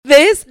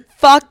This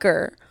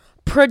fucker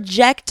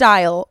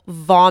projectile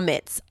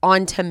vomits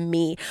onto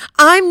me.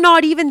 I'm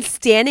not even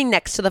standing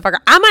next to the fucker.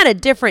 I'm at a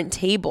different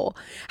table.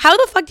 How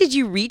the fuck did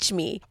you reach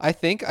me? I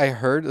think I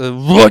heard.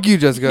 Fuck you,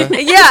 Jessica.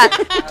 Yeah.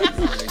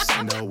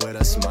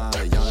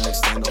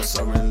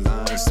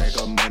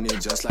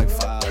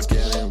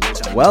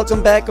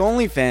 Welcome back,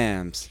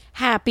 OnlyFams.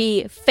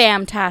 Happy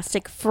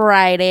Fantastic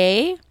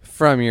Friday,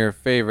 From your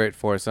favorite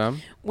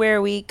foursome.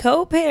 Where we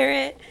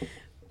co-parent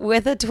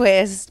with a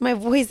twist. My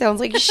voice sounds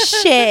like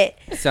shit.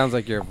 Sounds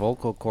like your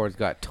vocal cords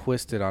got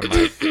twisted on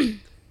my.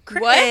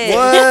 What?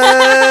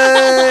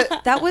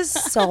 That was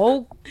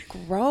so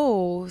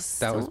gross.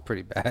 That was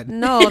pretty bad.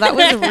 No, that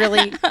was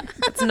really.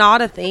 It's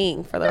not a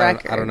thing for the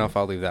record. I don't know if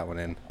I'll leave that one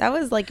in. That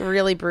was like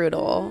really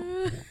brutal.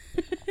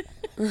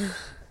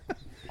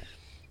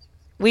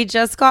 We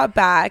just got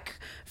back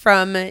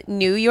from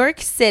New York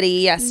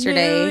City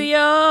yesterday. New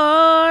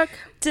York.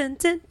 Dun,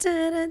 dun,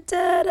 dun, dun,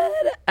 dun, dun.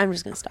 I'm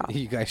just gonna stop.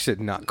 You guys should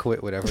not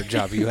quit whatever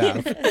job you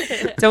have.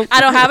 I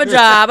don't have a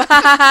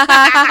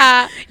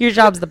job. Your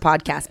job's the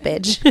podcast,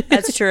 bitch.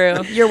 That's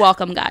true. You're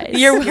welcome, guys.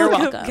 You're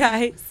welcome,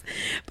 guys.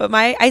 But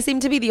I seem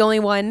to be the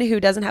only one who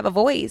doesn't have a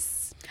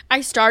voice.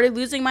 I started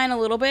losing mine a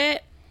little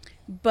bit,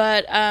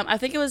 but I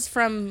think it was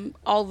from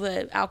all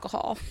the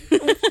alcohol.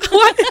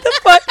 What the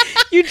fuck?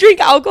 You drink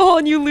alcohol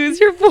and you lose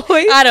your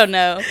voice? I don't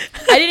know.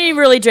 I didn't even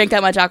really drink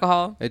that much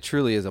alcohol. It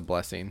truly is a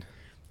blessing.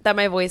 That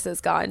my voice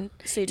is gone.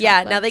 So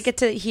yeah, now they get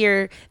to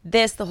hear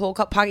this the whole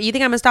pocket. You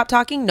think I'm gonna stop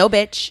talking? No,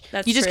 bitch.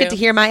 That's you just true. get to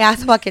hear my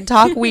ass fucking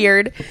talk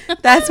weird.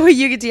 That's what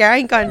you get to hear.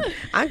 I'm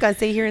gonna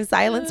stay here in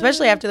silence,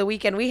 especially after the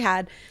weekend we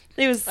had.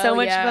 It was so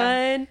much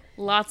fun.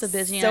 Lots of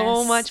busyness.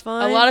 So much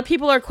fun. A lot of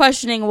people are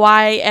questioning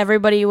why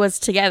everybody was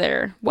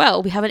together.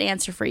 Well, we have an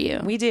answer for you.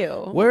 We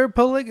do. We're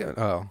polygamous.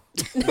 Oh.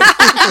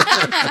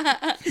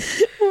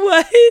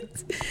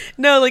 What?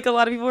 No, like a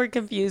lot of people were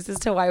confused as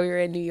to why we were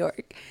in New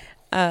York.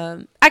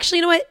 Actually,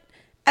 you know what?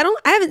 I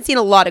haven't seen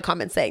a lot of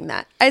comments saying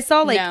that. I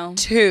saw like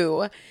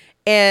 2,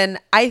 and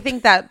I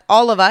think that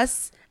all of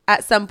us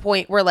at some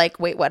point were like,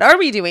 wait, what are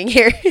we doing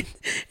here?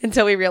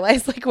 Until we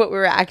realized like what we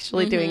were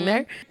actually doing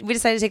there. We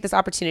decided to take this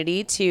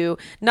opportunity to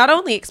not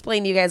only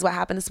explain to you guys what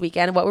happened this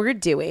weekend and what we were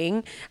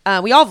doing.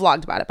 We all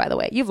vlogged about it, by the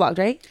way. You vlogged,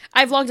 right?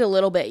 I vlogged a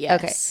little bit,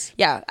 yes. Okay.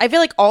 Yeah. I feel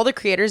like all the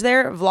creators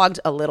there vlogged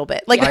a little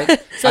bit. Like I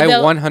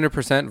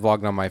 100%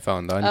 vlogged on my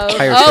phone the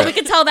entire Oh, trip. we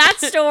can tell that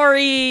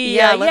story.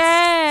 yeah, Yay.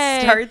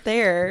 let's start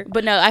there.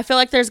 But no, I feel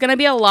like there's going to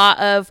be a lot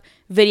of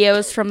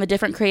videos from the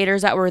different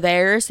creators that were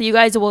there. So you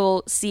guys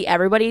will see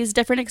everybody's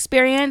different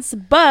experience.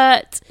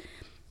 But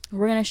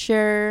we're going to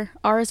share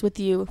ours with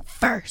you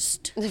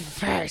first.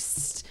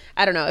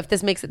 I don't know if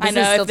this makes it. This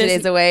is still 2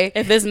 days away.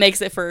 If this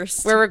makes it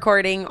first. We're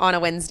recording on a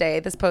Wednesday.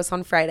 This posts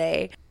on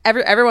Friday.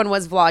 Everyone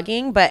was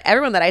vlogging, but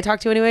everyone that I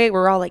talked to anyway,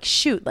 we're all like,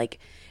 shoot, like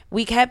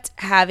we kept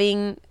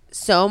having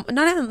not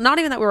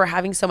even that we were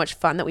having so much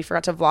fun that we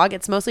forgot to vlog.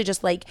 It's mostly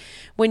just like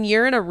when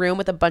you're in a room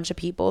with a bunch of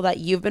people that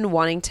you've been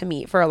wanting to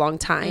meet for a long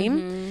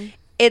time,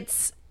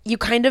 it's you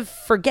kind of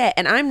forget.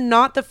 And I'm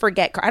not the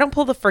forget card. I don't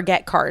pull the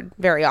forget card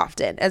very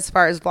often as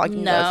far as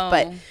vlogging goes.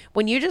 But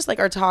when you just like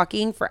are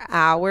talking for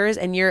hours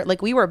and you're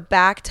like, we were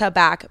back to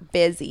back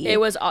busy. It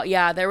was,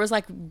 there was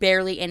like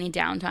barely any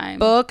downtime.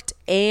 Booked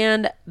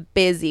and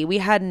busy. We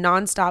had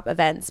nonstop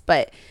events,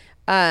 but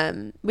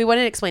we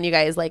wanted to explain to you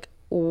guys like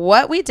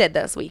what we did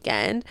this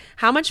weekend,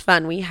 how much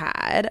fun we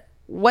had,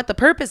 what the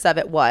purpose of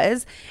it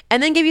was,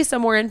 and then give you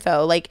some more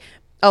info like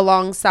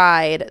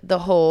alongside the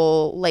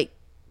whole like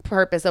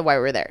purpose of why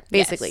we were there.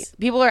 Basically,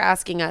 people are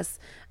asking us,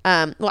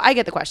 I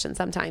get the question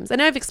sometimes,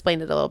 and I've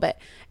explained it a little bit,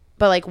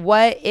 but like,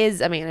 what is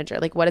a manager?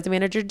 Like, what does a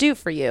manager do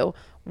for you?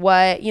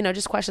 What,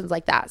 just questions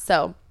like that.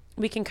 So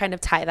we can kind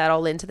of tie that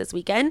all into this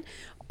weekend.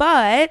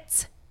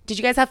 But did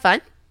you guys have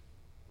fun?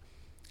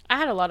 I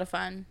had a lot of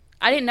fun.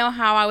 I didn't know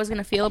how I was going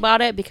to feel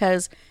about it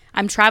because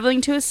I'm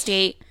traveling to a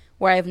state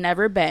where I've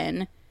never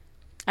been.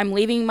 I'm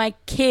leaving my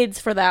kids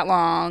for that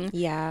long.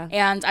 Yeah.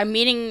 And I'm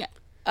meeting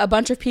a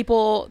bunch of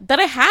people that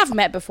I have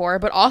met before,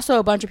 but also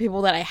a bunch of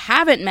people that I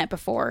haven't met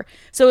before.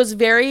 So it was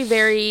very,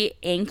 very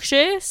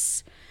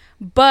anxious.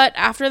 But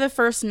after the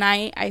first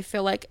night, I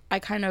feel like I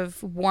kind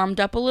of warmed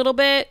up a little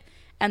bit,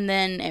 and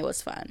then it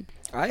was fun.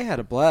 I had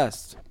a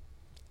blast.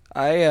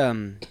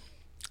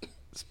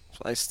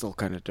 I still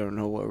kind of don't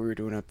know what we were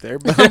doing up there.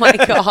 But Oh my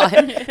god,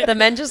 the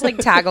men just like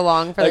tag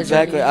along for the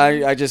exactly.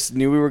 journey. I just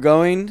knew we were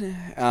going.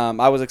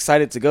 I was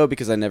excited to go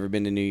because I'd never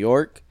been to New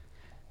York.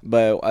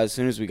 But as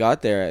soon as we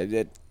got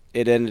there,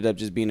 it ended up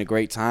just being a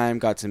great time.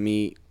 Got to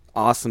meet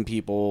awesome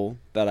people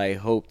that I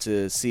hope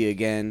to see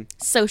again.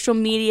 Social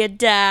media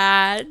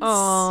dads. Aww.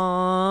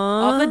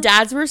 All the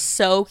dads were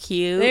so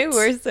cute. They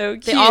were so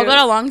cute. They all got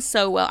along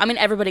so well. I mean,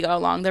 everybody got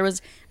along. There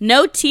was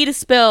no tea to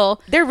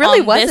spill. There really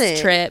on wasn't.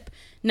 this trip.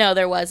 No,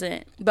 there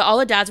wasn't. But all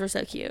the dads were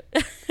so cute.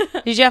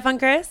 Did you have fun,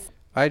 Chris?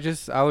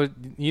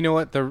 You know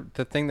what?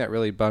 The thing that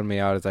really bummed me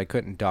out is I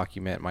couldn't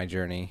document my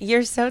journey.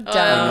 You're so dumb.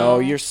 I know,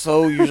 you're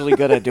so usually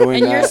good at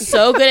doing And that. you're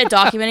so good at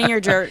documenting your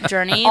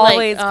journey.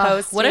 Always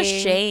posting. What a posting.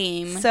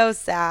 shame. So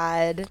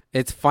sad.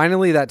 It's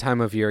finally that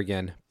time of year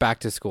again. Back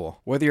to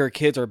school. Whether your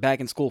kids are back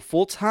in school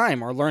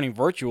full-time or learning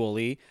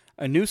virtually,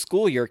 a new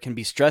school year can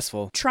be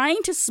stressful.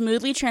 Trying to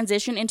smoothly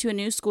transition into a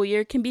new school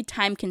year can be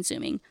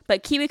time-consuming,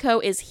 but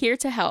KiwiCo is here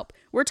to help.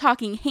 We're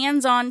talking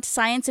hands-on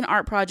science and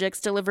art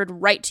projects delivered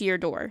right to your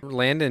door.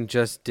 Landon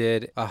just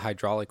did a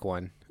hydraulic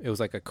one. It was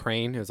like a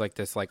crane. It was like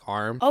this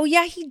arm. Oh,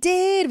 yeah, he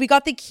did. We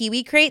got the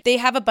Kiwi crate. They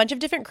have a bunch of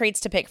different crates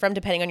to pick from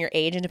depending on your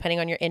age and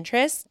depending on your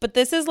interests. But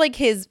this is like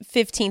his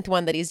 15th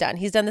one that he's done.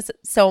 He's done this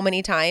so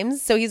many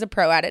times. So he's a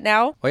pro at it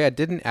now. Oh, yeah.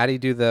 Didn't Addie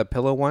do the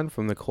pillow one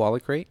from the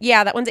koala crate?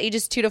 Yeah, that one's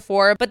ages 2 to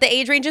 4. But the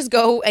age ranges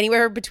go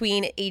anywhere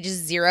between ages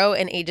 0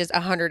 and ages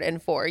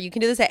 104. You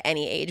can do this at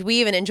any age. We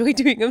even enjoy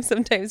doing them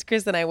sometimes.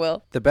 Chris and I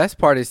will. The best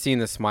part is seeing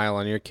the smile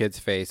on your kid's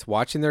face,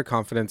 watching their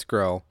confidence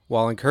grow,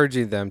 while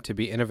encouraging them to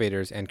be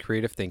innovators and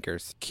creative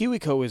thinkers.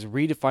 KiwiCo is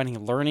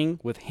redefining learning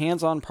with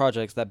hands-on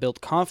projects that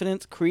build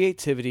confidence,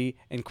 creativity,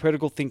 and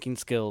critical thinking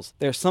skills.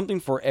 There's something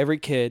for every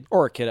kid,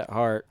 or a kid at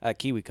heart, at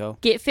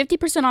KiwiCo. Get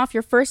 50% off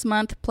your first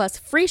month plus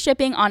free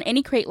shipping on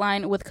any crate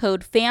line with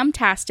code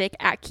FAMTASTIC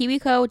at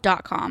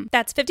kiwico.com.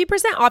 That's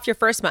 50% off your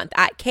first month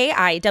at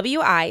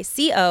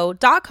KIWICO.com.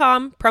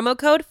 Promo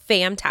code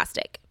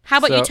FAMTASTIC. How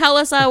about So- you tell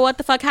us what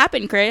the fuck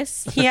happened,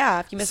 Chris? Yeah,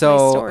 if you missed my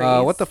stories.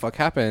 So what the fuck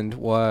happened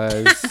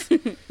was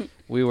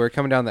we were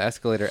coming down the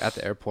escalator at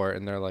the airport,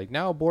 and they're like,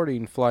 now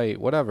boarding flight,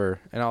 whatever.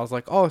 And I was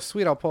like, oh,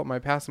 sweet, I'll pull up my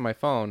pass on my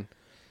phone.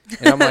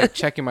 And I'm like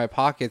checking my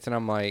pockets, and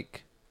I'm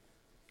like,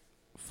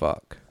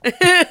 fuck.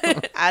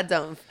 I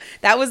don't.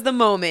 That was the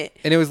moment.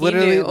 And it was He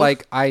literally knew.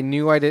 like, I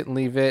knew I didn't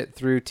leave it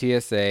through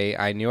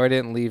TSA. I knew I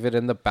didn't leave it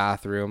in the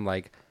bathroom.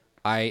 Like,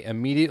 I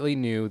immediately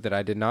knew that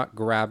I did not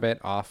grab it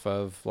off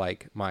of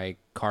like my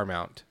car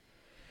mount.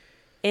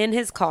 In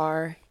his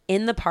car,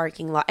 in the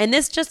parking lot. And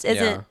this just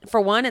isn't, for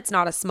one, it's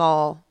not a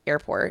small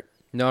airport.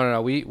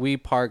 No. We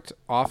parked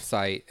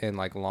off-site in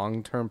like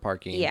long-term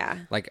parking. Yeah.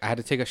 Like I had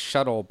to take a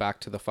shuttle back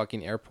to the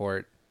fucking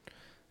airport.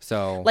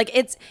 So Like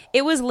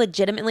it was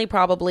legitimately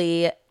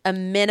probably a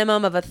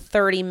minimum of a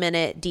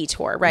 30-minute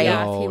detour, right?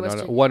 Yeah. if no, he no, was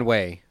no, to- one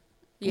way.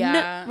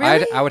 Yeah.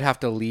 Really? I would have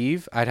to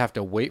leave. I'd have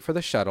to wait for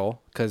the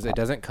shuttle because it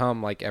doesn't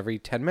come like every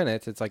 10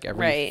 minutes. It's like every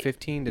Right.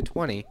 15 to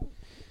 20.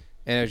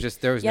 And it was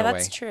just, there was Yeah, no way.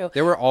 that's true.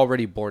 They were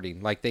already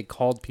boarding. Like they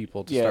called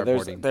people to start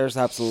boarding. there's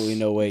absolutely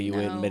no way you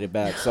wouldn't admit it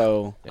back.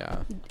 So Yeah.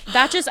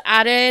 That just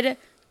added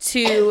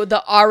to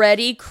the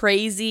already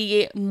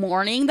crazy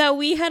morning that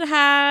we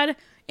had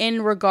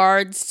in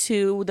regards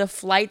to the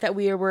flight that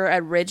we were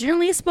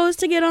originally supposed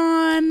to get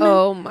on.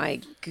 Oh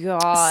my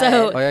God.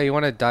 So Oh yeah, you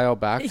want to dial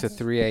back to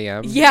 3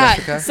 a.m. yeah,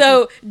 Jessica?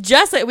 so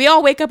Jessica, we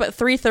all wake up at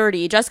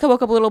 3:30. Jessica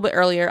woke up a little bit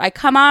earlier. I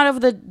come out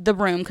of the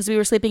room because we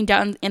were sleeping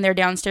down in their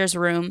downstairs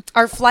room.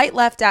 our flight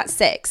left at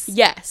 6.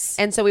 Yes.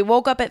 And so we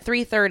woke up at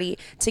 3:30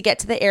 to get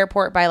to the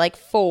airport by like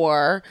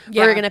 4.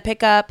 Yeah. We were going to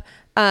pick up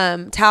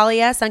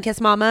Talia,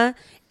 Sunkiss Mama,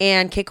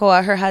 and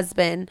Kikoa, her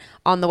husband,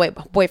 on the way.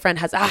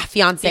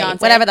 Fiance,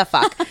 whatever the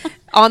fuck.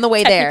 On the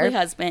way there. Technically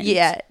husband.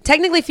 Yeah.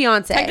 Technically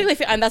fiance.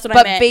 And that's what I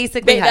But meant.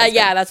 basically husband.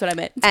 yeah, that's what I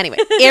meant. Anyway,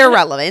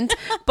 irrelevant.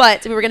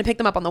 But we were going to pick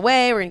them up on the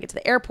way. We were going to get to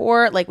the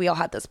airport. Like we all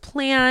had this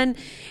plan.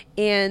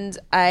 And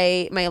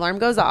my alarm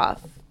goes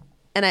off.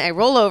 And I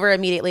roll over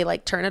immediately,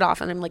 like turn it off.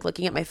 And I'm like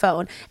looking at my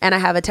phone. And I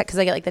have a text because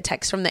I get like the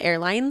text from the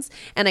airlines.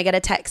 And I get a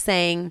text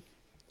saying,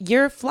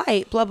 your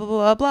flight, blah, blah,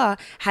 blah, blah, blah,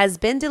 has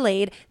been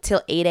delayed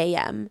till 8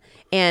 a.m.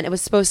 And it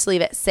was supposed to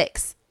leave at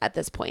 6 at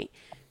this point.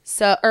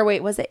 So, or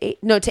wait, was it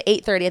 8? No, to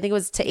 8:30. I think it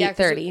was to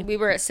 8:30. We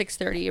were at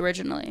 6:30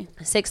 originally.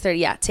 6:30,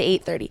 yeah, to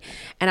 8:30.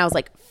 And I was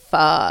like,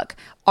 fuck.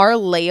 Our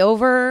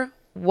layover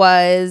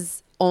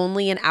was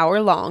only an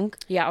hour long.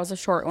 Yeah, it was a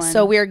short one.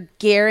 So we're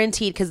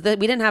guaranteed, because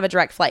we didn't have a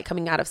direct flight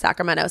coming out of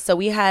Sacramento. So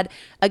we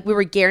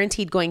were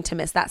guaranteed going to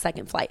miss that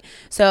second flight.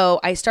 So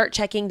I start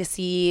checking to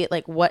see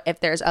like what, if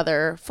there's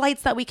other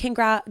flights that we can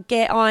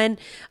get on.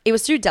 It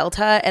was through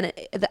Delta, and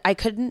I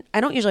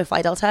don't usually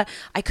fly Delta.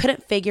 I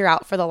couldn't figure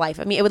out for the life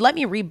of me. It would let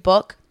me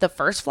rebook the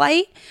first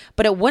flight,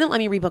 but it wouldn't let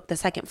me rebook the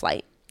second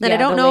flight. And Yeah, I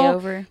don't the know.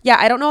 layover. Yeah,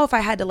 I don't know if I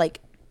had to like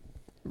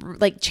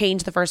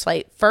change the first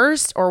flight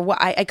first or what.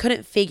 I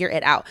couldn't figure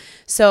it out.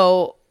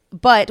 So,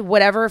 but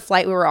whatever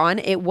flight we were on,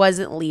 it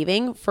wasn't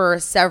leaving for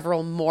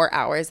several more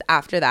hours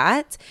after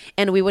that.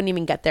 And we wouldn't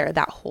even get there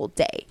that whole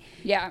day.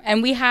 yeah,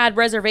 and we had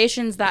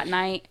reservations that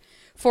night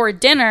for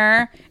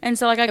dinner, and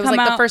so like It was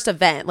like the first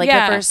event, like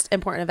Yeah. the first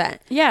important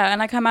event. Yeah,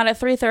 and I come out at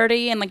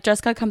 3:30, and like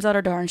Jessica comes out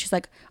her door, and she's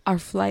like, "Our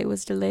flight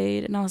was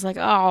delayed," and I was like,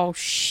 "Oh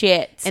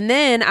shit!" And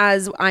then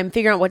as I'm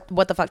figuring out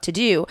what the fuck to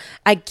do,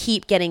 I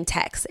keep getting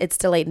texts. It's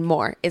delayed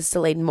more. It's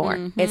delayed more.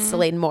 It's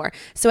delayed more.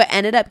 So it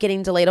ended up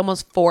getting delayed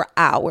almost 4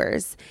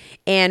 hours.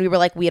 And we were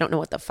like, we don't know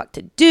what the fuck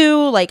to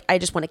do. Like, I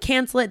just want to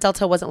cancel it.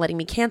 Delta wasn't letting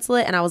me cancel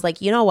it. And I was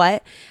like, you know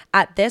what?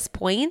 At this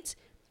point,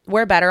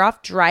 we're better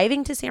off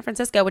driving to San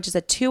Francisco, which is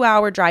a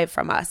 2-hour drive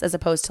from us, as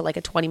opposed to like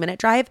a 20-minute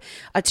drive.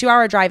 A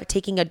 2-hour drive,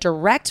 taking a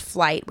direct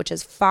flight, which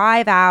is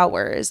 5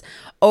 hours,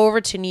 over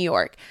to New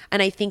York.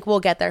 And I think we'll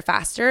get there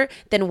faster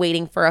than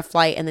waiting for a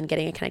flight and then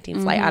getting a connecting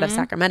flight out of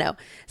Sacramento.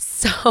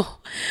 So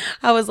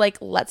I was like,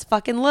 let's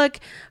fucking look.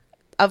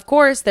 Of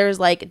course, there's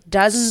like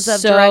dozens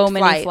of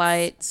direct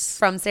flights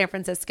from San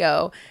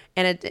Francisco,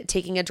 and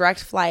taking a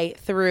direct flight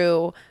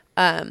through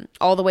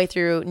all the way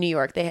through New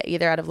York. They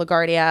either out of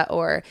LaGuardia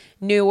or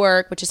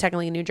Newark, which is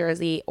technically New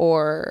Jersey,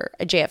 or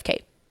a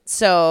JFK.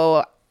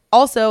 So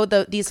also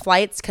these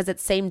flights, because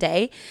it's same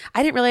day,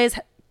 I didn't realize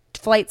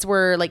flights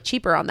were like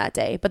cheaper on that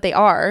day, but they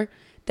are.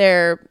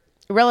 They're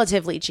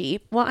relatively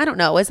cheap. Well, I don't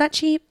know. Is that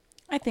cheap?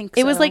 I think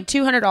so. It was like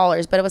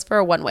 $200, but it was for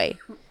a one-way.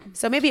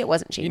 So maybe it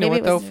wasn't cheap. You know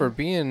maybe what, though? For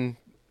being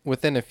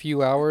within a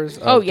few hours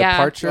of yeah.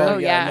 departure. Oh,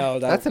 yeah. No,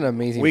 That's an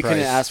amazing We price.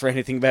 couldn't ask for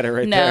anything better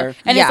right No. there.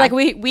 And Yeah. it's like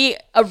we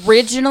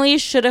originally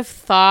should have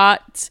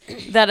thought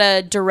that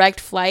a direct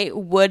flight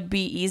would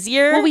be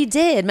easier. Well, we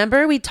did.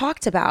 Remember? We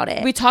talked about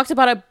it. We talked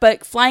about it,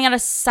 but flying out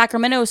of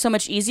Sacramento is so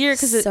much easier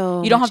because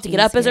So you don't have much to get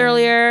up as easier.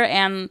 earlier,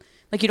 and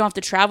like you don't have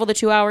to travel the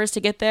 2 hours to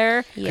get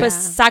there. Yeah. But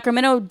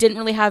Sacramento didn't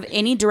really have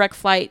any direct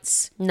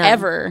flights None.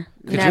 ever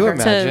Could you Never.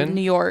 to imagine? New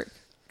York.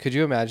 Could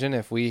you imagine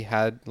if we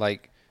had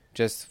like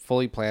just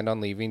fully planned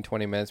on leaving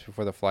 20 minutes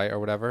before the flight or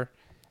whatever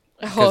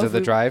because of the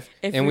drive,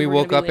 if and we we were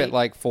gonna woke be up late. at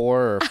like 4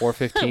 or We would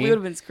 4:15?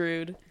 have been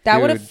screwed. That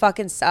would have Dude.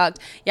 fucking sucked.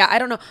 Yeah, I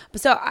don't know.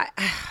 So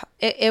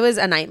it was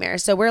a nightmare.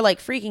 So we're like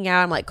freaking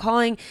out. I'm like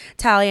calling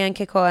Talia and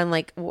Kiko and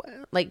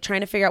like trying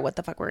to figure out what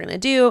the fuck we're gonna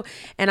do.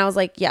 And I was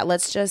like, yeah,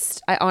 let's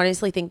just. I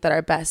honestly think that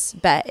our best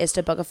bet is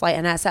to book a flight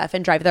in SF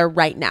and drive there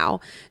right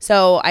now.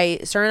 So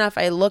sure enough,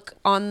 I look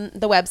on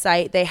the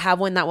website. They have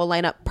one that will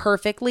line up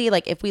perfectly.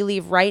 Like if we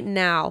leave right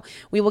now,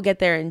 we will get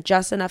there in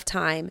just enough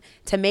time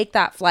to make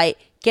that flight,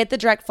 get the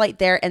direct flight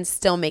there, and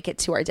still make it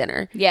to our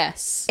dinner.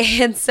 Yes.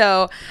 And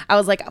so I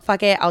was like,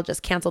 fuck it, I'll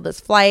just cancel this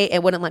flight.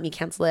 It wouldn't let me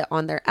cancel it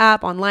on their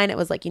app online. It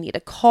was like, you need to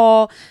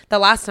call. The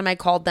last time I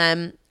called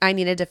them, I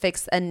needed to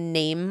fix a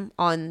name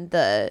on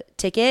the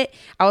ticket.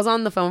 I was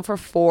on the phone for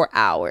 4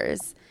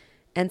 hours.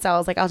 And so I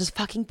was like, I'll just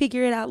fucking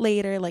figure it out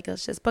later. Like,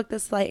 let's just book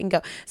this flight and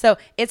go. So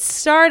it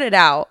started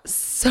out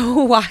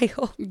so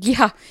wild.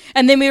 Yeah.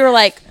 And then we were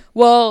like,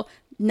 well,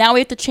 now we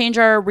have to change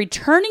our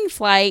returning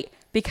flight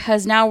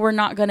because now we're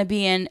not going to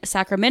be in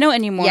Sacramento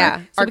anymore. Yeah,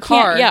 So our we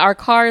can't- car. Yeah, our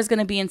car is going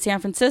to be in San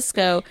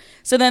Francisco.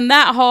 So then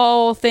that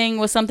whole thing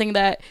was something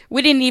that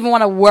we didn't even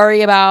want to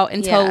worry about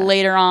until Yeah.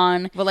 later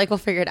on. But like, we'll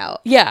figure it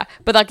out. Yeah,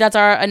 but like that's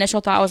our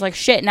initial thought was like,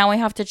 shit, now we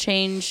have to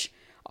change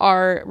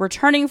our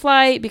returning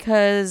flight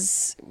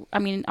because, I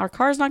mean, our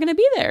car's not going to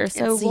be there.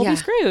 So It's- we'll yeah. be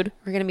screwed.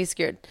 We're going to be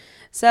screwed.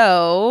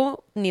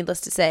 So,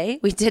 needless to say,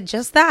 we did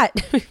just that.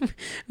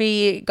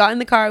 We got in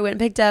the car, went and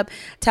picked up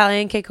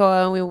Talia and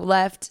Keikoa, and we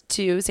left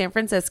to San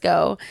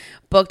Francisco,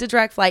 booked a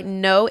direct flight,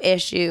 no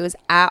issues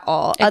at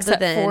all,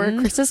 Except other for than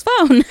Chris's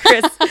phone.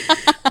 Chris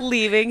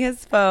leaving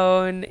his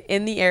phone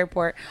in the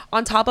airport.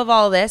 On top of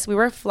all this, we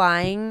were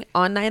flying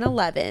on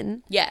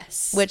 9/11,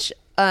 Yes. which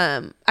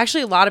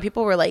actually a lot of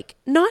people were like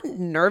not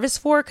nervous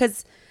for,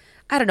 because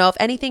I don't know, if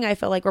anything, I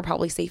feel like we're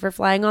probably safer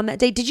flying on that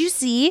day. Did you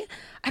see?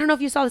 I don't know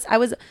if you saw this. I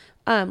was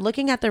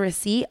looking at the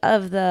receipt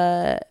of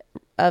the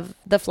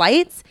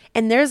flights,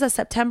 and there's a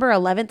September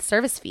 11th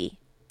service fee.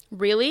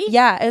 Really?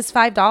 Yeah, it's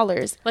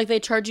 $5. Like they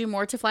charge you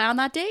more to fly on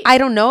that date? I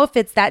don't know if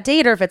it's that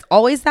date or if it's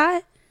always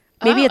that.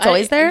 Maybe it's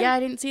always there. Yeah, I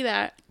didn't see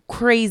that.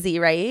 Crazy,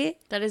 right?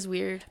 That is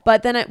weird.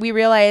 But then we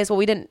realized, well,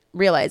 we didn't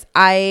realize.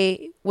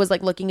 I was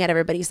like looking at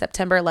everybody's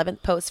September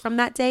 11th posts from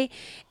that day.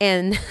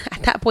 And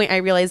at that point, I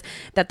realized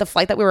that the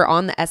flight that we were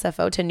on, the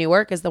SFO to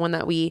Newark, is the one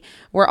that we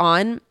were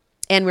on.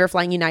 And we were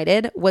flying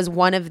United, was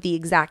one of the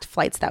exact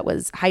flights that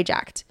was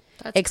hijacked.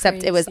 That's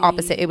Except it was crazy.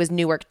 opposite. It was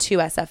Newark to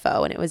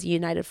SFO, and it was a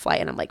United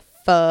flight. And I'm like,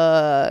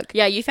 fuck.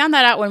 Yeah, you found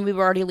that out when we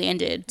were already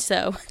landed.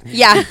 So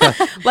Yeah.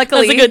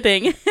 Luckily. that's a good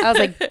thing. I was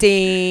like,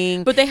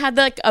 ding. But they had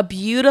like a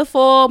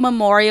beautiful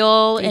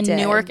memorial They in did.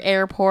 Newark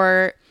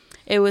Airport.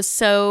 It was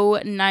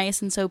so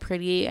nice and so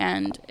pretty,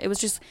 and it's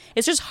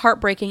just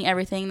heartbreaking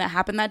everything that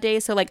happened that day.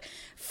 So like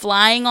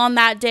flying on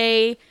that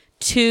day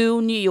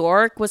to New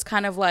York was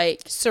kind of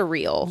like,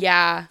 Surreal.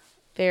 yeah,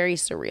 Very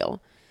surreal.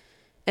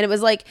 And it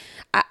was like,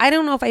 I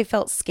don't know if I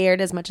felt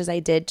scared as much as I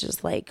did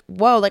just like,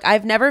 whoa, like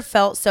I've never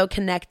felt so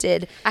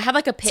connected I had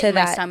like a pit to in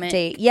my that stomach.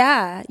 date.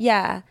 Yeah,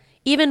 yeah.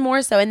 Even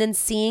more so. And then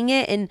seeing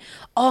it, and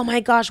oh my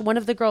gosh, one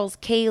of the girls,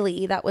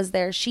 Kaylee, that was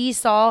there, she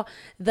saw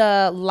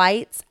the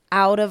lights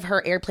out of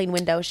her airplane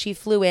window. She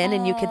flew in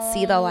and you could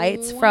see the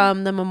lights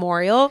from the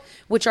memorial,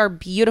 which are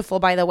beautiful,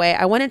 by the way.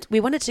 We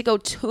wanted to go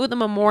to the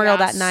memorial Yeah,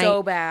 that night.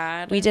 so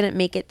bad. We didn't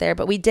make it there,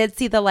 but we did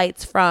see the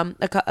lights from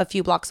a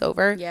few blocks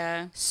over.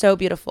 Yeah. So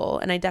beautiful.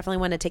 And I definitely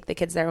want to take the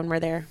kids there when we're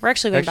there. We're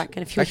actually going back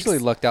in a few Actually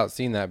weeks. lucked out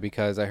seeing that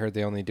because I heard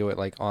they only do it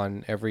like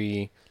on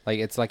every, like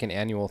it's like an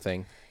annual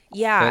thing.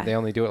 Yeah. They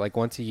only do it like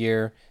once a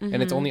year,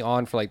 and it's only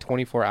on for like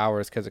 24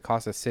 hours because it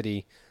costs a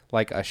city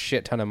like a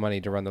shit ton of money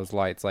to run those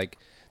lights. Like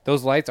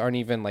those lights aren't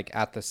even like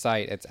at the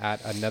site; it's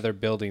at another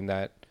building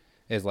that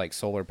is like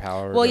solar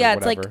powered. Well, or yeah,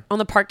 it's whatever. like on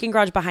the parking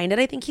garage behind it,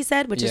 I think he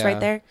said, which is right Yeah.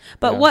 there.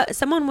 But Yeah. what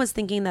someone was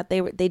thinking that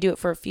they do it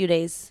for a few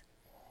days.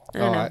 I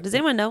don't Oh, know. Does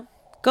anyone know?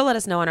 Go let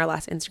us know on our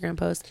last Instagram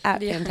post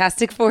at Yeah.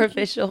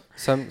 Fantastic4Official.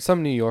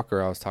 Some New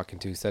Yorker I was talking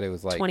to said it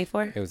was like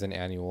 24? It was an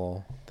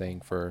annual thing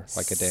for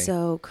like a day.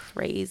 So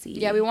crazy.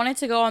 Yeah, we wanted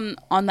to go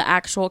on the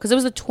actual, because it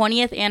was the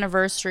 20th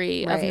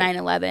anniversary of Right.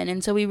 9/11,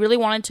 and so we really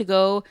wanted to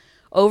go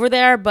over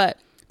there, but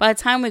by the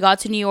time we got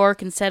to New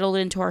York and settled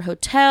into our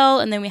hotel,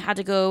 and then we had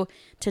to go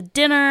to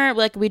dinner,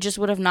 like we just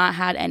would have not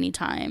had any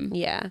time.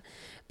 Yeah.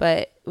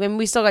 But when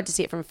we still got to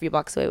see it from a few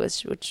blocks away,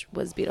 which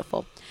was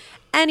beautiful.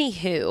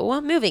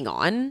 Anywho, moving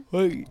on.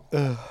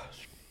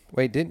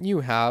 Wait, didn't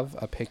you have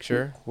a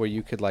picture where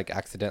you could like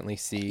accidentally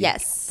see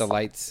Yes. the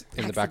lights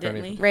in the background?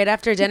 Accidentally. Right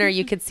after dinner,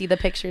 you could see the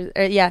pictures.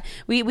 Yeah,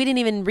 we didn't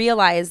even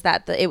realize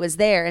that it was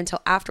there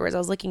until afterwards. I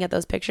was looking at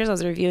those pictures. I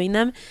was reviewing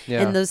them.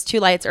 Yeah. And those 2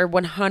 lights are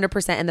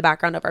 100% in the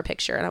background of our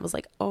picture. And I was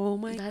like, oh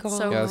my That's God.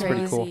 so Yeah, that's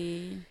pretty cool.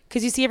 crazy.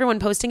 Because you see everyone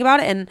posting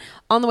about it. And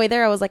on the way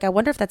there, I was like, I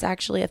wonder if that's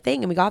actually a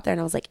thing. And we got there and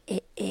I was like,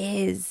 it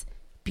is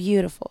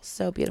beautiful.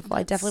 So beautiful.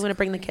 I definitely want to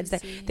bring the kids there.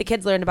 crazy. The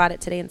kids learned about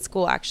it today in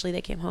school, actually.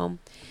 They came home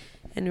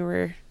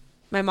and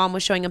my mom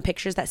was showing them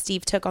pictures that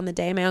Steve took on the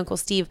day. My uncle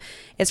Steve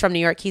is from New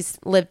York. He's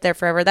lived there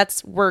forever.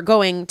 We're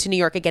going to New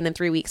York again in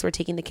 3 weeks. We're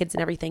taking the kids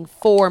and everything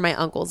for my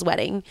uncle's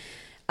wedding.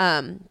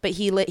 But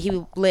he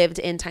lived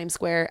in Times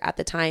Square at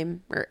the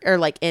time, or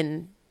like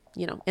in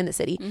the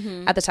city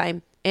at the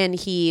time. And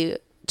he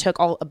took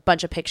a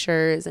bunch of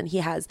pictures, and he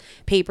has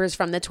papers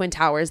from the Twin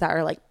Towers that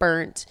are like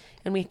burnt,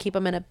 and we keep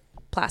them in a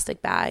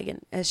plastic bag, and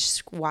it's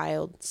just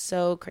wild.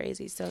 So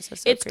crazy. So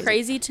It's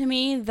crazy to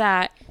me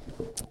that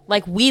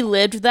like we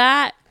lived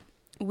that.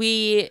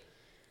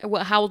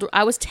 How old?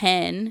 I was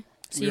 10.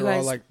 So We you were all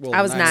guys, like, well,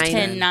 I was 9.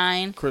 10,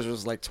 9. Chris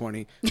was like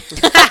 20.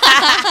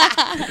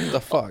 The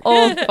fuck?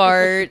 old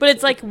fart. But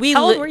it's like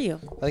How old were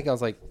you? I think I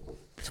was like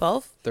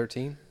 12?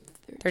 13.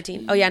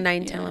 13. Oh yeah,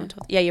 9, 10, 11,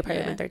 12. Yeah, you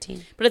probably Yeah. went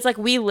 13. But it's like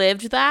we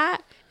lived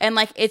that, and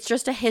like it's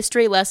just a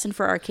history lesson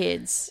for our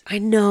kids. I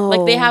know.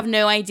 Like they have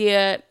no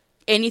idea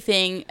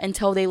anything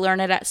until they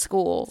learn it at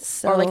school,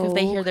 or like if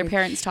they hear their So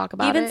parents talk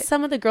about even it.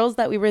 some of the girls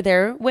that we were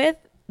there with,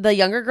 the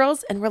younger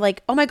girls, and we're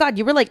like, oh my God,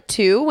 you were like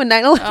 2 when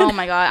 9/11. Oh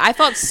my God, I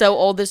felt so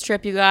old this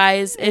trip, you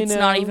guys. It's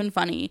not know. even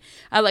funny.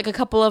 I like a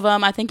couple of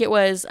them. I think it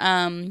was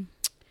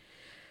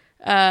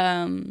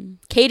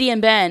Katie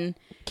and Ben.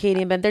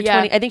 Katie and Ben, they're Yeah.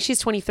 20. I think she's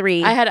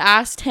 23. I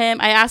asked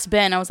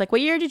Ben, I was like, what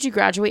year did you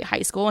graduate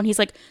high school? And he's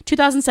like,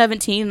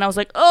 2017. And I was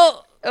like,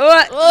 oh,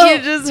 You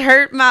just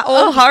hurt my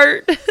old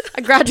heart.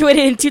 I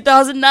graduated in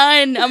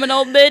 2009. I'm an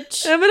old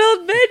bitch. I'm an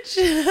old bitch.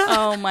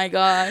 Oh my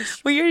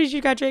gosh. What year did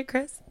you graduate,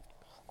 Chris?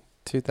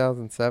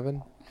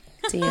 2007.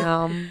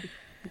 Damn.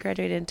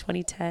 Graduated in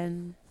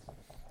 2010.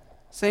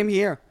 Same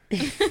here.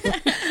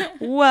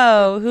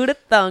 Whoa, who'd have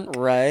thunk?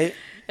 Right?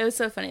 It was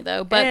so funny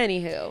though. But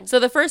Anywho. so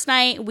the first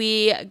night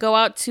we go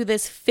out to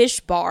this fish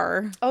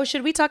bar. Oh,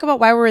 should we talk about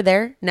why we were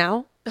there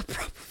now?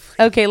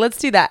 Okay, let's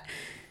do that.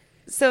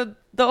 So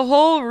the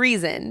whole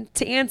reason,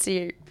 to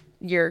answer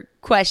your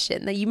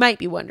question that you might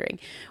be wondering,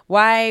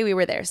 why we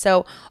were there.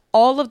 So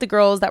all of the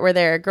girls that were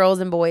there, girls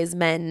and boys,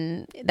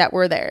 men that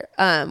were there,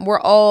 were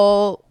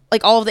all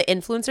like all of the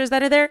influencers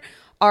that are there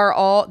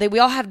we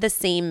all have the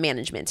same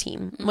management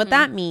team. What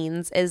that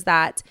means is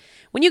that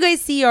when you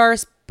guys see our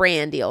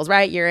brand deals,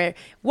 right? You're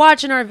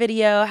watching our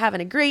video,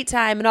 having a great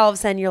time, and all of a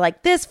sudden you're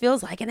like, this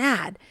feels like an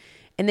ad.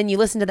 And then you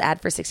listen to the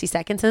ad for 60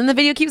 seconds and then the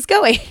video keeps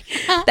going.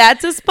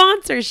 That's a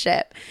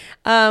sponsorship.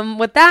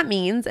 What that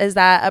means is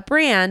that a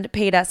brand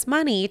paid us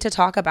money to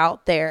talk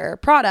about their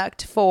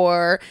product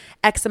for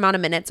X amount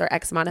of minutes or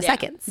X amount of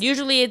seconds.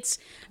 Usually it's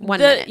 1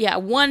 minute. Yeah,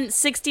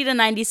 60 to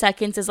 90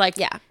 seconds is like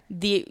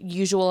the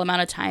usual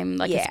amount of time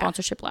like a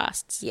sponsorship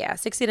lasts. Yeah,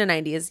 60 to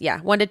 90 is,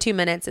 1 to 2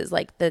 minutes is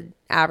like the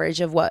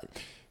average of what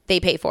they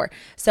pay for.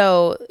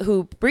 So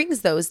who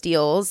brings those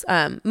deals?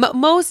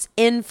 Most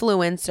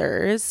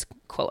influencers,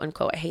 quote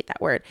unquote, I hate that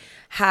word,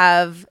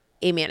 have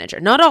a manager.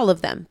 Not all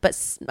of them,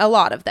 but a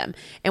lot of them.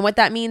 And what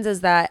that means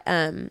is that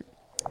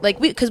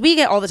because we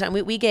get all the time,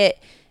 we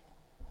get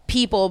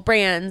people,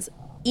 brands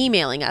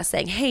emailing us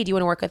saying, hey, do you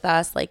want to work with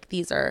us? Like,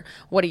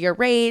 what are your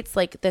rates?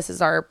 Like, this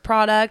is our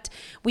product.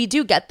 We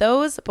do get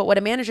those, but what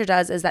a manager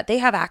does is that they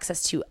have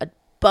access to a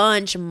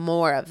bunch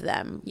more of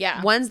them.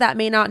 Yeah. Ones that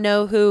may not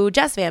know who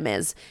Jess Fam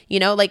is,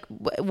 like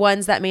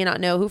ones that may not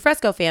know who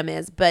Fresco Fam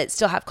is, but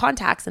still have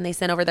contacts, and they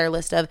send over their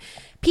list of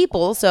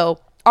people. So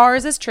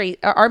ours is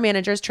our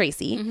manager is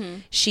Tracy. Mm-hmm.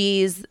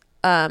 She's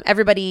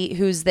everybody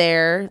who's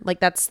there, like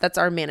that's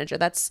our manager.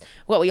 That's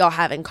what we all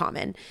have in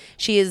common.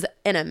 She is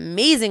an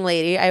amazing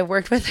lady. I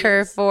worked with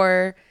her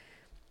for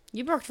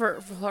You worked for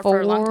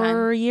a long time.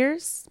 4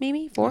 years,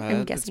 maybe 4.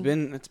 I'm guessing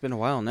It's been a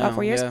while now. about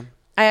 4 years. Yeah.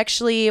 I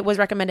actually was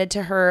recommended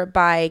to her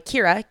by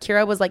Kira.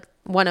 Kira was like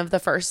one of the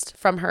first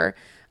from her.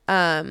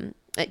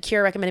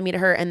 Kira recommended me to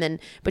her, and then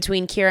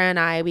between Kira and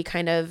I, we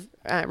kind of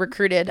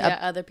recruited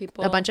Other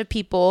people. a bunch of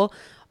people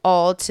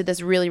all to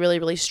this really, really,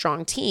 really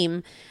strong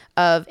team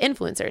of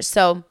influencers.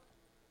 So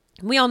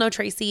we all know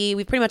Tracy.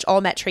 We've pretty much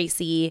all met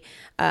Tracy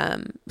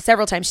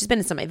several times. She's been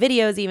in some of my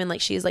videos even.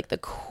 Like, she's like the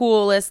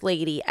coolest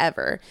lady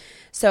ever.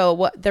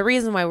 So the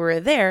reason why we were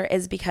there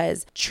is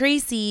because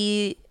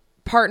Tracy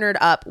partnered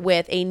up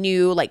with a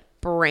new like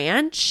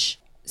branch.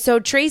 So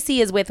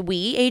Tracy is with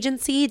We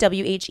Agency,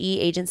 WHE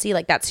Agency.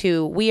 Like, that's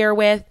who we are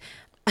with.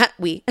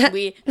 We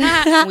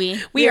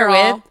we are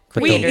all with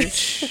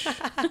creators.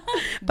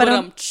 But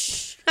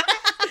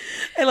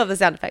I love the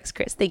sound effects,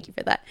 Chris. Thank you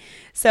for that.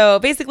 So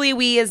basically,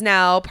 We is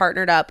now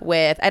partnered up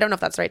with, I don't know if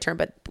that's the right term,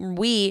 but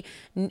We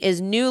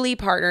is newly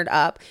partnered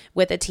up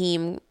with a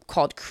team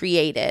called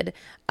Created.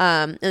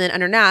 And then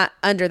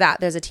under that,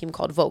 there's a team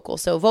called Vocal.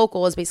 So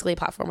Vocal is basically a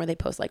platform where they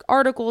post like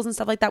articles and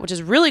stuff like that, which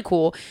is really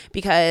cool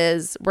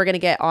because we're going to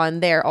get on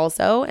there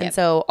also. And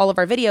so all of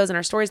our videos and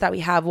our stories that we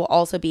have will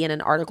also be in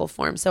an article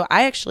form. So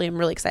I actually am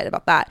really excited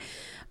about that.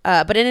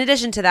 But in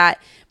addition to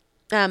that,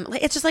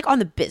 it's just like on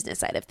the business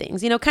side of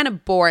things, kind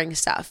of boring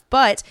stuff.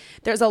 But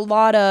there's a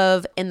lot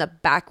of in the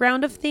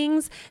background of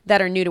things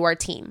that are new to our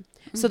team.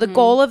 So the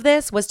goal of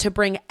this was to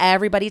bring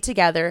everybody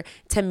together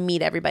to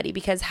meet everybody,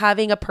 because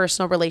having a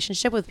personal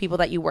relationship with people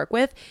that you work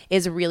with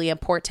is really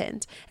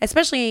important,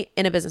 especially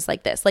in a business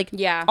like this. Like,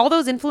 all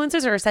those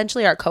influencers are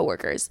essentially our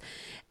coworkers,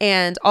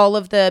 and all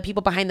of the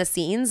people behind the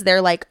scenes,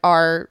 they're like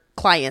our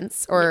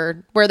clients,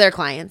 or we're their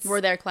clients.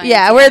 We're their clients.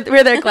 Yeah,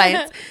 we're their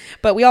clients.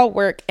 But we all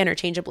work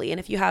interchangeably. And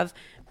if you have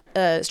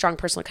a strong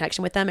personal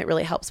connection with them, it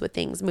really helps with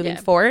things moving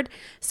forward.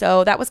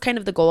 So that was kind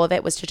of the goal of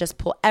it, was to just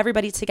pull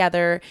everybody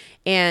together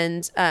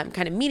and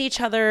kind of meet each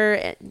other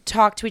and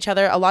talk to each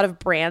other. A lot of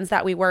brands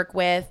that we work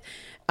with,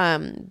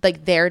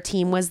 like their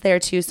team was there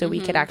too, so we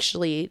could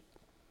actually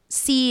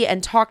see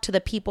and talk to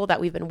the people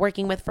that we've been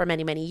working with for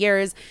many, many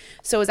years.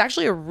 So it was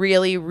actually a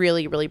really,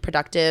 really, really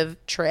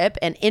productive trip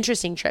and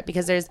interesting trip,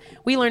 because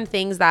we learned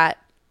things that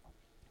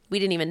we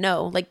didn't even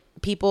know. Like,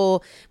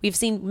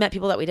 met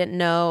people that we didn't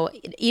know,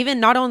 even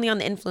not only on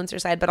the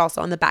influencer side, but also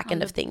on the back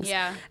end of things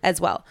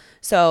as well.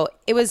 So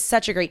it was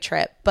such a great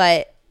trip,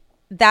 but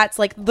that's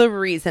like the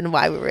reason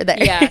why we were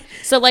there. Yeah.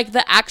 So like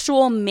the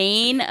actual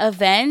main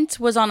event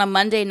was on a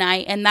Monday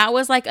night, and that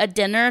was like a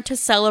dinner to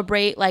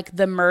celebrate like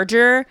the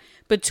merger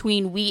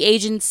between We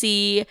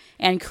Agency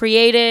and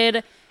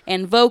Created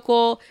and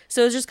Vocal.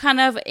 So it was just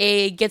kind of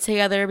a get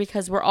together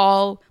because we're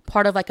all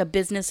part of like a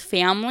business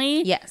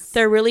family. Yes.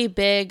 They're really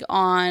big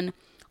on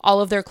all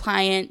of their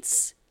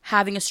clients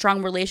having a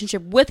strong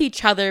relationship with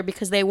each other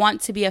because they want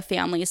to be a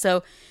family.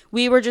 So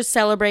we were just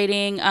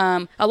celebrating.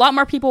 A lot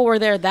more people were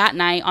there that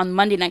night on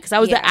Monday night because that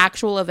was the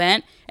actual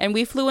event. And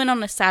we flew in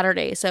on a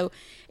Saturday. So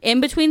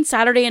in between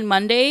Saturday and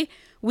Monday,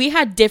 we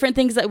had different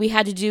things that we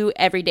had to do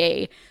every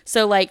day.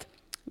 So like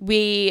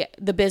the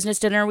business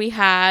dinner we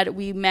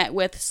met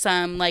with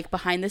some like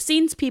behind the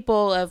scenes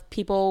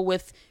people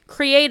with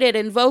Created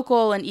and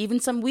Vocal, and even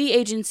some We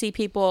Agency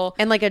people,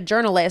 and like a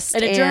journalist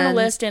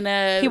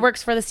and he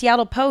works for the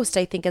Seattle Post,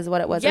 I think is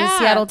what it was, or the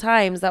Seattle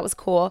Times. That was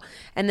cool.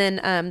 And then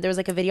there was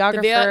like a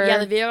videographer.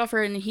 The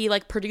videographer, and he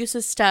like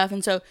produces stuff.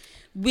 And so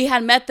we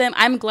had met them.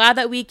 I'm glad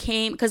that we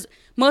came because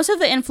most of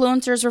the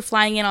influencers were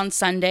flying in on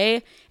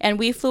Sunday, and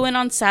we flew in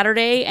on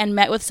Saturday and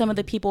met with some of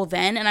the people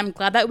then. And I'm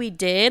glad that we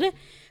did,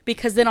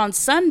 because then on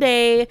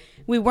Sunday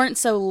we weren't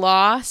so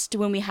lost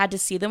when we had to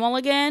see them all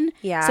again.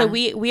 Yeah. So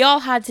we all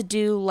had to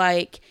do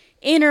like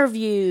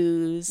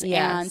interviews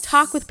and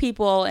talk with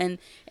people, and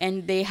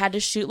they had to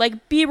shoot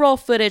like B-roll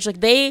footage.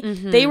 Like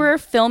they were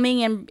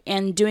filming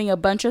and doing a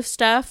bunch of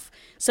stuff.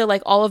 So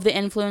like all of the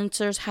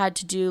influencers had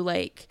to do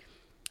like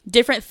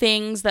different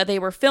things that they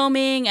were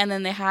filming, and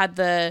then they had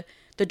the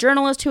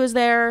journalist who was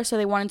there, so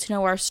they wanted to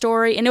know our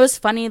story. And it was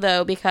funny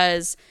though,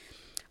 because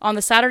on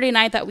the Saturday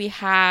night that we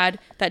had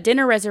that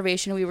dinner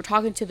reservation, we were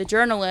talking to the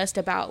journalist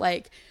about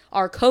like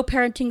our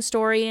co-parenting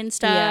story and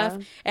stuff.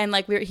 Yeah. And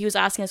like he was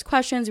asking us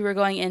questions. We were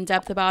going in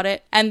depth about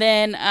it. And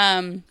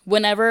then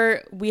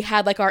whenever we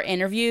had like our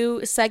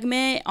interview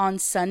segment on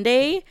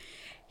Sunday,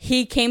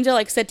 he came to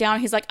like sit down.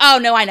 He's like, "Oh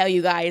no, I know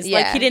you guys." Yeah.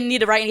 Like he didn't need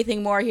to write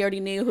anything more. He already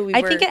knew who we were.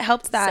 I think it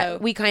helped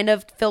that we kind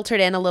of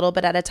filtered in a little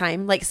bit at a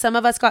time. Like some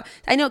of us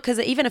I know, because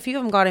even a few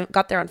of them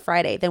got there on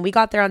Friday. Then we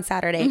got there on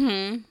Saturday.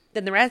 Mm-hmm.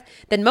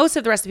 Then most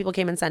of the rest of the people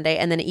came on Sunday,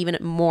 and then even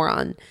more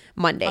on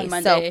Monday.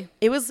 So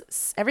it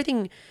was,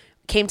 everything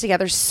came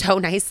together so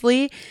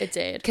nicely. It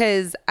did.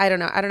 Because I don't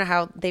know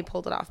how they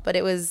pulled it off, but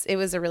it was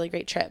a really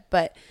great trip.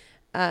 But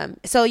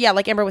so yeah,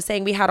 like Amber was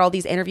saying, we had all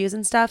these interviews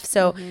and stuff.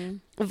 So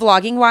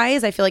vlogging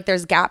wise, I feel like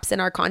there's gaps in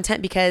our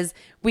content because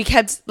we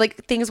kept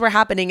like things were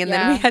happening, and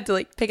then we had to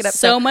like pick it up.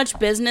 So much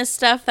business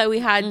stuff that we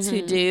had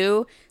to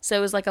do. So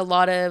it was like a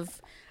lot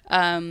of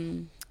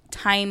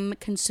time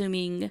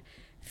consuming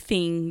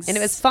things, and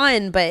it was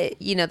fun, but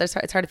it's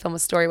hard to film a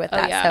story with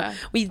that. Yeah. So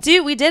we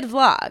did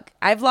vlog.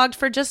 I vlogged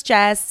for Just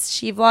Jess,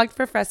 she vlogged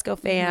for Fresco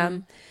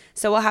Fam.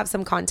 So we'll have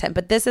some content,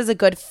 but this is a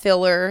good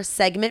filler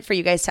segment for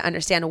you guys to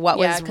understand what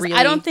was really.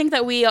 I don't think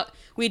that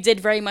we did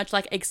very much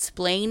like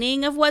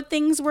explaining of what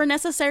things were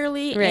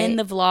necessarily in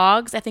the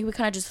vlogs. I think we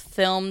kind of just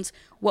filmed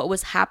what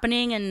was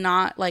happening and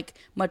not like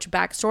much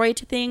backstory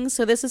to things.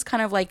 So this is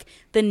kind of like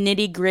the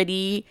nitty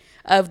gritty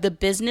of the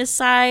business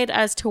side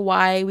as to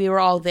why we were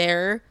all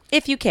there.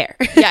 If you care.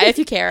 Yeah, if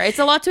you care. It's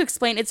a lot to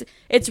explain.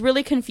 It's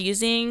really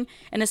confusing,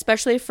 and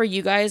especially for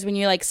you guys when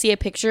you like see a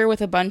picture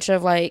with a bunch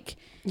of like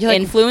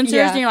influencers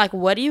and you're like,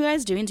 what are you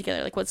guys doing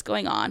together? Like, what's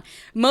going on?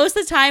 Most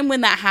of the time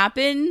when that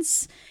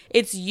happens,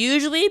 it's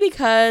usually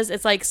because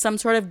it's like some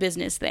sort of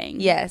business thing.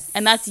 Yes.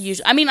 And that's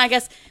usually, I mean, I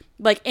guess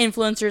like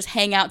influencers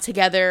hang out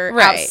together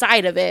Right.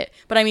 outside of it.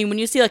 But I mean, when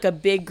you see like a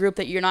big group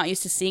that you're not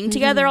used to seeing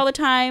together all the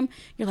time,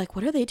 you're like,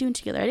 what are they doing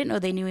together? I didn't know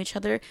they knew each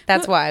other.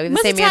 That's why we have the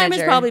Most same of the time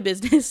manager. it's probably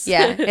business.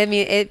 Yeah, I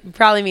mean, it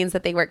probably means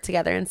that they work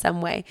together in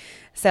some way.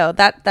 So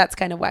that's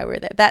kind of why we're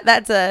there.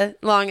 That's a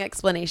long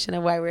explanation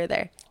of why we're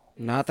there.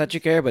 Not that you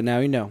care, but now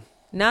you know.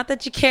 Not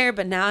that you care,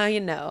 but now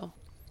you know.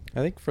 I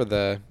think for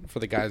the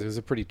guys, it was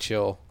a pretty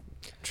chill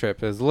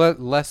trip. It was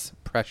less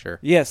pressure.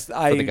 Yes, the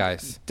I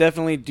guys.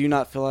 definitely do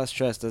not feel as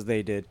stressed as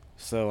they did.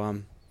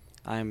 So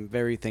I'm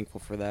very thankful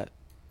for that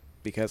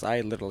because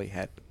I literally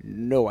had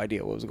no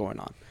idea what was going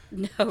on.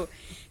 No.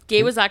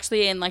 Gabe was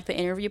actually in like the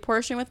interview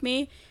portion with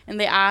me, and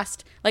they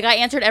asked, like, I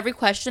answered every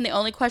question. The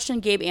only question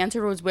Gabe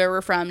answered was where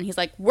we're from, and he's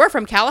like, we're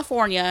from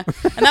California,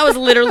 and that was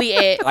literally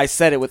it. I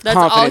said it with That's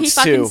all he confidence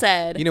fucking too.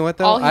 said. You know what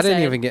though? All he I didn't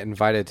said. even get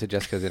invited to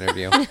Jessica's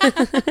interview.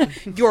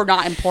 You're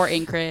not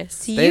important,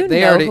 Chris. Do you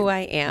know already, who I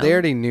am? They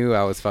already knew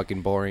I was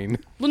fucking boring.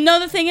 Well, no,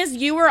 the thing is,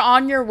 you were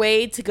on your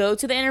way to go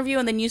to the interview,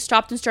 and then you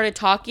stopped and started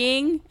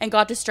talking and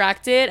got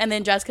distracted, and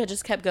then Jessica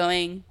just kept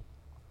going.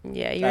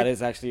 Yeah, That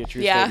is actually a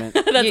true Yeah.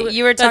 statement.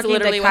 you were That's talking to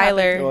literally what happened.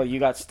 Kyler. Well, you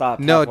got stopped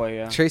No, halfway,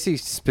 yeah. Tracy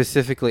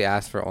specifically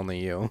asked for only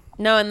you.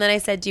 No, and then I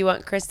said, do you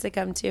want Chris to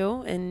come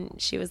too? And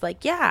she was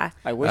like, yeah.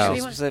 I wish Oh.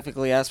 you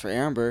specifically asked for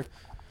Amber.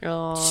 Aw.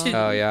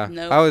 Oh yeah,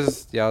 Nope. I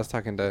was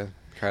talking to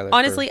Kyler.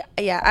 Honestly,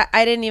 yeah,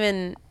 I didn't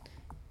even...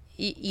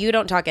 You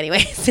don't talk anyway.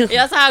 So. Yeah,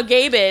 that's how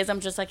Gabe is. I'm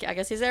just like, I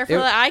guess he's there for It-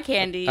 the eye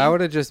candy. I would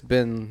have just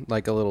been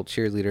like a little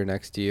cheerleader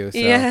next to you. So.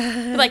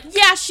 Yeah. Like,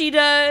 yeah, she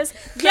does.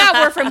 Yeah,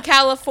 we're from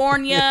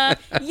California.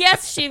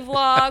 Yes, she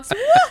vlogs.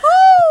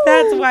 Woohoo!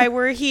 That's why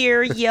we're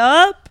here.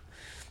 Yup.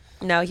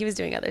 No, he was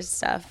doing other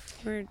stuff.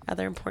 For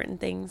other important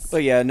things.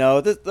 But yeah,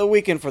 no, the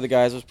weekend for the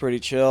guys was pretty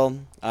chill.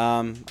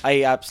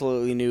 I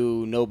absolutely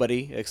knew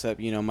nobody except,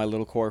 my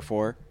little core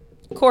four.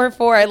 Core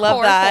 4, I love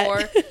Core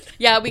that. 4.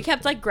 Yeah, we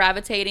kept like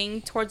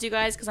gravitating towards you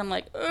guys because I'm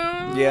like,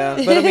 Yeah,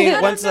 but I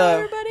mean, once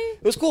everybody.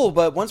 it was cool,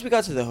 but once we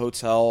got to the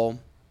hotel,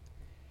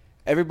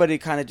 everybody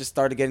kind of just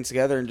started getting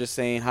together and just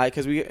saying hi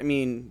because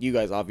you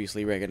guys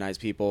obviously recognize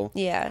people.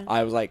 Yeah.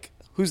 I was like,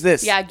 who's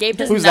this? Yeah, Gabe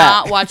does Who's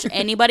not that? watch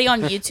anybody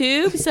on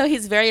YouTube, so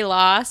he's very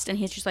lost, and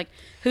he's just like,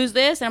 "Who's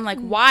this?" And I'm like,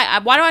 "Why?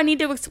 Why do I need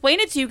to explain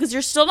it to you? Because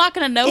you're still not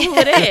gonna know who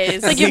it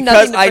is." Like, you have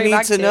because nothing to I bring need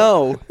back to to.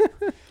 know.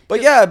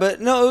 But yeah,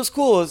 no, it was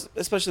cool,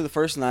 especially the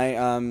first night.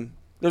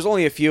 There's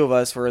only a few of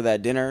us for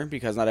that dinner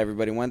because not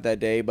everybody went that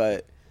day,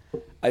 but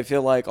I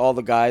feel like all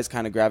the guys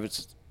kind of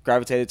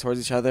gravitated towards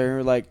each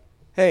other, like,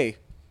 "Hey,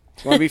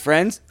 you want to be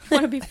friends?"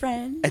 Want to be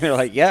friends? And they're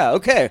like, "Yeah,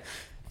 okay."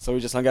 So we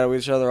just hung out with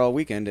each other all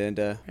weekend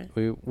and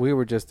We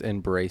were just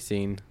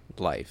embracing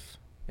life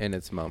in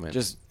its moment.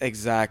 just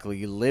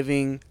exactly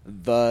living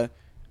the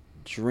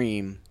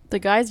dream. The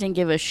guys didn't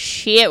give a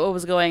shit what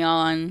was going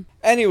on.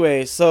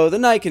 Anyway, so the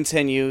night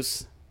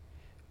continues.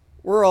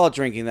 We're all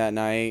drinking that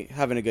night,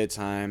 having a good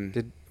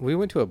time. We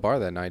went to a bar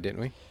that night, didn't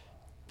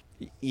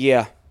we?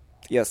 Yeah.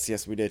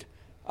 Yes, we did.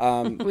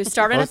 We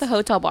started at the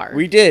hotel bar.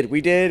 We did.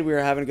 We were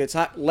having a good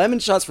time. Lemon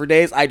shots for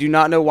days. I do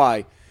not know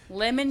why.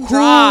 Lemon Who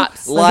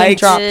drops.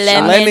 likes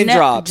lemon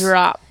drops?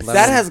 drops. Lemon.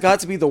 That has got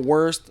to be the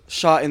worst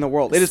shot in the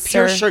world. It is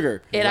pure Sir.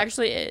 sugar. It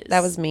actually is.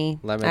 That was me.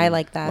 Lemon- I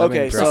like that. lemon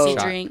Okay, drop so- Pussy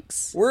shot.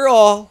 drinks. We're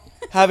all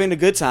having a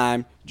good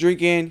time,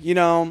 drinking,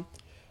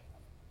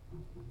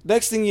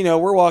 Next thing you know,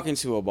 we're walking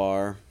to a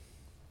bar.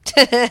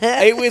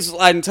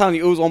 I'm telling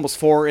you, it was almost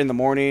 4 a.m.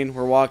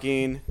 We're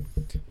walking.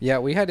 Yeah,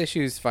 we had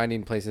issues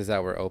finding places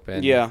that were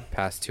open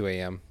past 2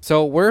 a.m.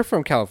 So we're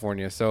from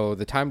California, so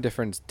the time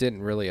difference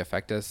didn't really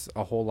affect us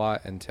a whole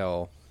lot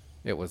until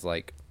it was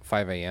like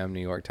 5 a.m.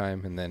 New York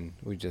time, and then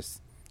we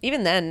just...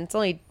 Even then, it's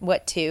only,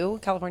 2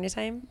 California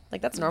time?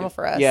 Like, that's normal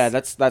for us. Yeah,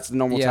 that's the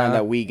normal Yeah. time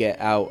that we get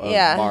out of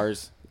Yeah.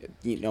 bars. If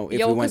we went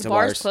Because to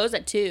bars bars. close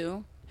at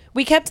 2.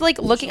 We kept,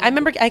 looking. I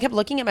remember I kept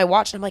looking at my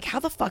watch, and I'm like, how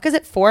the fuck is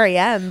it 4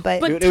 a.m.? But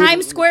Dude, it Times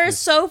was- Square is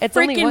so It's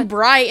only freaking one-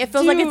 bright. It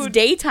feels like it's Dude.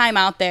 daytime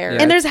out there.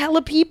 Yeah. and there's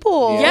hella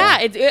people.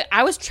 Yeah,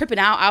 I was tripping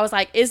out. I was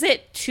like, is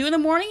it 2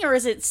 a.m. or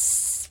is it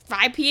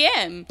 5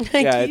 p.m.?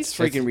 Yeah, it's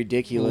freaking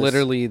ridiculous.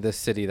 Literally the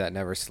city that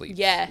never sleeps.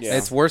 Yes. Yeah.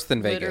 It's worse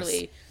than Vegas.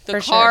 Literally.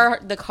 For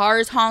The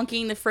car's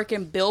honking, the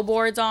freaking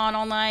billboards on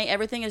all night.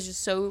 Everything is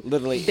just so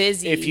Literally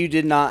busy. If you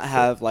did not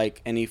have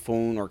any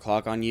phone or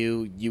clock on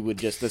you, you would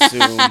just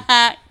assume.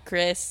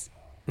 Chris.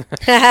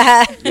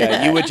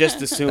 Yeah, you would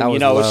just assume. That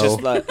was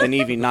It's low. just an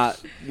evening, not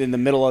in the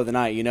middle of the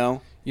night. You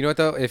know what,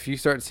 though? If you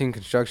start seeing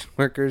construction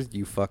workers,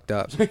 you fucked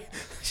up. Yeah,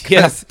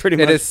 'Cause pretty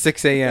much. It is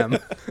 6 a.m.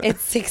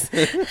 It's 6.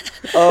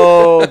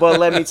 Oh, but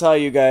let me tell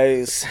you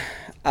guys,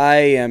 I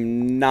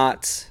am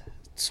not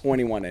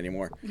 21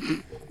 anymore.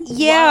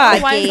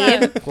 Yeah, Why is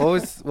Gabe. that?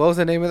 What was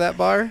the name of that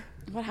bar?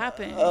 What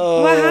happened?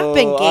 What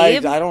happened,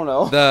 Gabe? I don't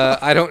know.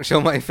 I don't show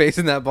my face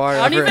in that bar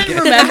I don't ever even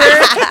again. remember.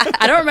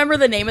 I don't remember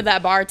the name of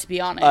that bar, to be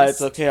honest.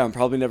 It's okay. I'm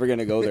probably never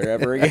gonna go there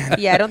ever again.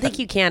 Yeah, I don't think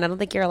you can. I don't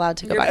think you're allowed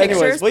to go Your back Anyways,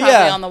 there. picture's but probably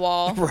yeah. on the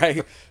wall.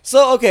 Right.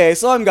 So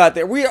I'm got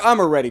there. I'm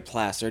already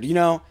plastered,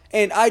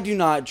 and I do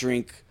not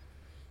drink.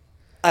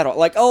 I don't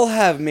like. I'll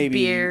have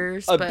maybe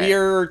Beers, a but-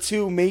 beer or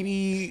two,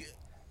 maybe.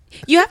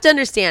 You have to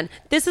understand,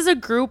 this is a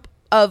group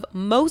of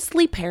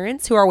mostly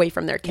parents who are away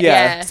from their kids.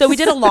 Yeah. Yes. So we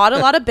did a lot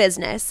of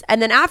business, and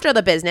then after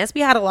the business,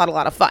 we had a lot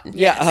of fun.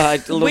 Yeah, a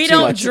little We too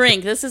don't much.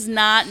 drink. This is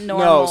not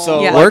normal.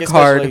 so Yeah. like, Work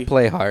especially- hard,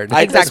 play hard.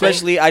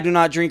 I do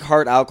not drink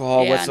hard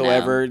alcohol Yeah,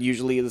 whatsoever.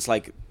 Usually it's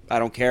like I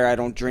don't care. I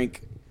don't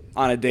drink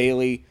on a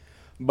daily.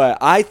 But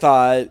I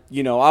thought,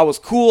 I was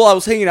cool. I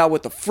was hanging out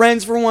with the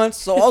friends for once,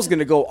 so I was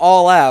gonna go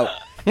all out.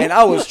 And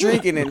I was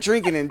drinking and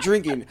drinking and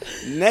drinking.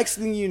 Next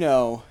thing you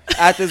know,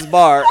 at this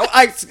bar,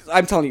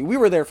 I'm telling you, we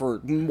were there for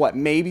what,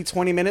 maybe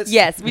 20 minutes?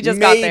 Yes, we just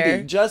got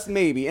there. Just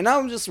maybe. And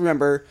I just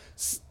remember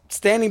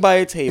standing by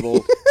a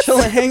table,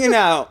 chilling, hanging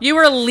out. You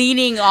were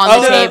leaning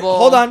on the table.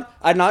 Hold on.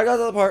 I not got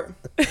to the part.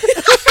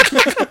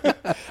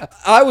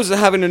 I was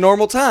having a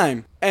normal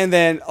time. And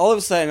then all of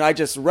a sudden, I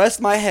just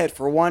rest my head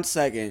for 1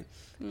 second.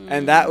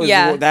 And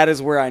that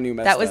is where I knew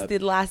messed That was up. the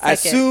last As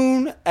second.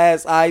 soon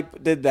as I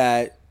did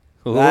that,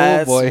 Oh,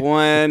 that's boy.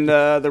 when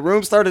the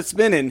room started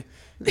spinning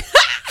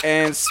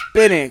and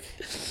spinning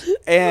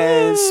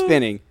and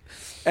spinning.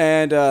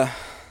 And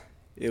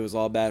it was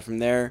all bad from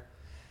there.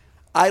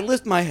 I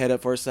lift my head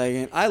up for a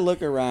second. I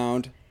look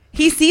around.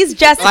 He sees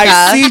Jessica.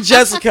 I see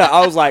Jessica.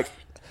 I was like,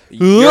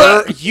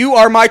 you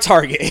are my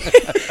target.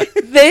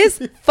 This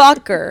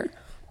fucker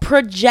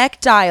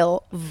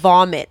projectile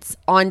vomits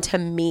onto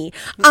me.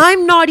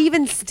 I'm not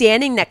even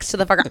standing next to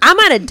the fucker. I'm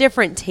at a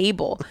different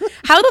table.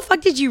 How the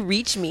fuck did you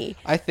reach me?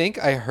 I think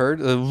I heard,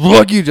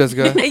 fuck you,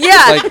 Jessica.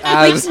 Yeah. Like,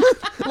 as,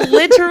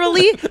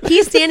 Literally,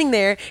 he's standing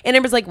there, and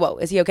Amber's like, "Whoa,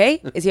 is he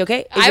okay? Is he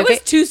okay?" Is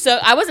he okay?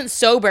 I wasn't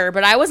sober,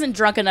 but I wasn't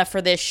drunk enough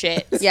for this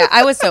shit. Yeah,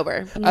 I was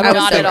sober. I Not don't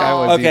at think I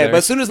all. was Okay, either. but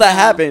as soon as that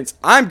happens,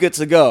 I'm good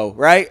to go,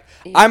 right?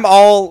 My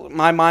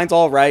mind's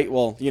all right.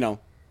 Well,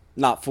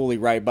 not fully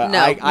right, but No,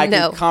 I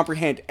can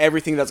comprehend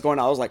everything that's going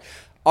on. I was like,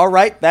 all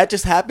right, that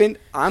just happened.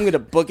 I'm going to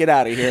book it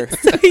out of here.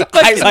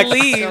 I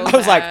leave.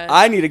 was like, bad.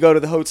 I need to go to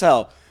the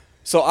hotel.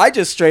 So I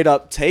just straight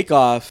up take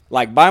off,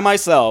 like by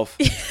myself.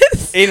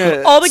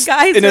 All the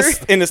guys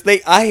in a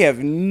state I have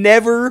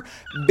never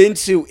been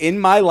to in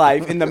my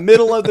life, in the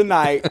middle of the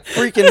night,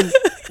 freaking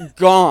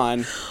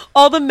gone.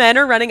 All the men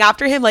are running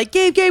after him, like,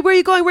 Gabe, where are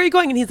you going? Where are you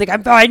going? And he's like,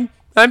 I'm fine.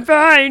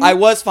 I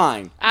was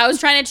fine. I was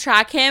trying to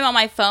track him on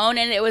my phone,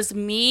 and it was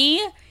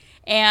me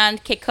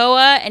and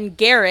Kekoa and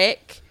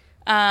Garrick,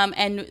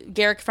 and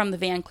Garrick from the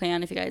Van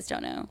Clan, if you guys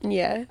don't know.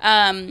 Yeah.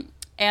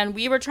 And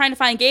we were trying to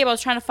find Gabe. I was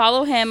trying to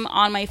follow him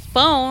on my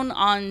phone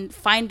on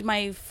Find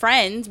My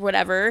Friends,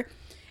 whatever.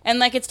 And,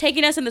 like, it's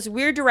taking us in this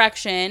weird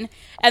direction.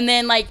 And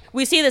then, like,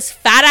 we see this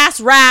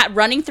fat-ass rat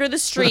running through the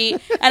street.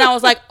 And I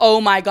was like,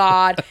 oh, my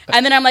God.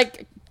 And then I'm,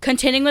 like,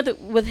 continuing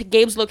with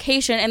Gabe's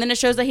location. And then it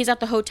shows that he's at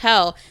the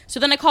hotel. So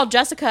then I called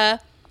Jessica.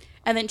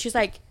 And then she's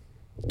like,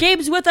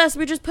 Gabe's with us.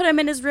 We just put him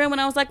in his room.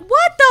 And I was like,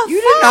 what the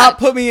You fuck? did not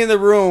put me in the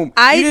room.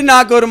 I- You did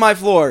not go to my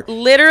floor.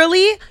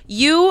 Literally,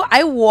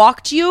 I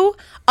walked you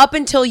up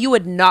until you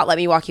would not let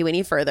me walk you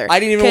any further. I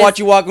didn't even 'Cause watch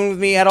you walking with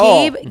me at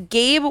all.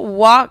 Gabe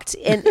walked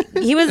and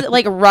he was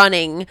like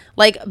running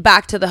like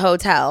back to the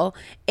hotel,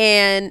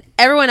 and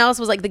everyone else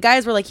was like, the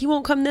guys were like, he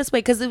won't come this way,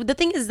 because the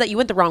thing is that you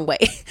went the wrong way.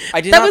 I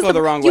did That not was go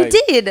the wrong way.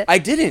 You did. I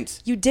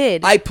didn't. You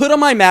did. I put on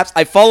my maps.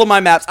 I followed my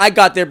maps. I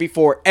got there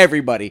before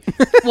everybody.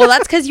 Well,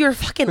 that's because you were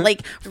fucking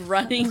like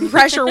Running.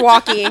 pressure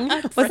walking.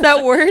 What's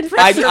that word?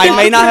 I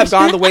may not have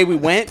gone the way we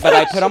went, but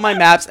I put on my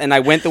maps and I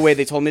went the way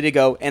they told me to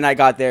go, and I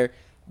got there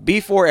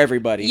before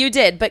everybody. You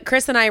did, but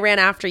Chris and I ran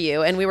after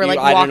you, and we were You- like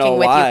I don't walking know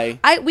with why.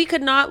 you. We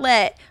could not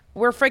let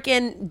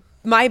freaking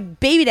my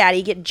baby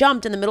daddy get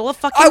jumped in the middle of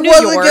fucking I New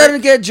wasn't York. gonna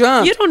get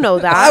jumped. You don't know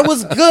that. I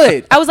was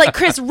good. I was like,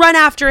 Chris, run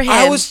after him.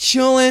 I was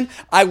chilling.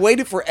 I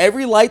waited for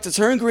every light to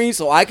turn green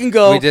so I can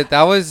go. We did.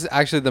 That was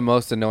actually the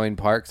most annoying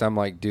part, because I'm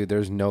like, dude,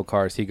 there's no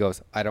cars. He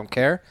goes, I don't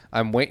care.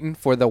 I'm waiting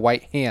for the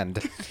white hand.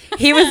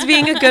 He was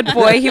being a good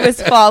boy. He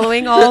was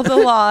following all the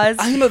laws.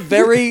 I'm a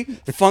very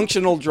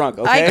functional drunk.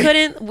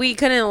 Okay. We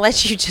couldn't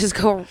let you just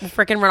go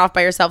freaking run off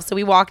by yourself. So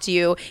we walked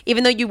you,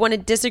 even though you want to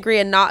disagree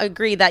and not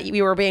agree that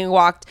we were being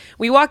walked.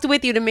 We walked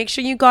with you to make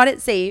sure you got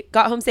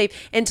home safe,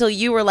 until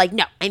you were like,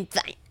 no, I'm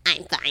fine.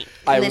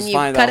 I And was you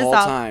fine cut the us whole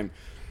off. time.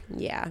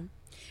 Yeah.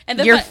 And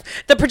then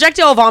The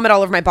projectile vomit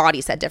all over my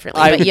body said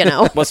differently, but you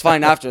know. was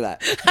fine after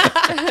that.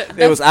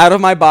 It was out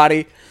of my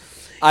body.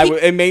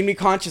 It made me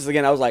conscious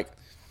again. I was like,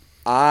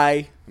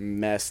 I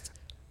messed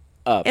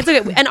up. It's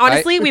okay. And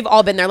honestly, we've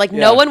all been there. Like,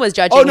 no Yeah. one was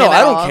judging Oh no, him at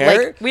I don't all.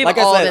 care. Like, we've Like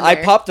all I said, been I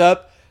there. popped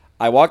up.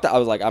 I walked out. I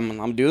was like, I'm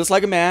gonna do this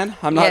like a man.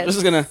 I'm not Yes.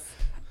 just gonna.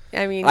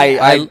 I mean,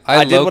 I did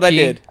what I low-key-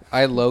 did.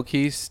 I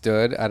low-key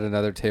stood at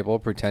another table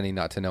pretending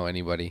not to know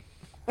anybody.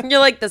 You're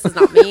like, this is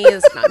not me.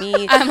 This is not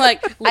me. I'm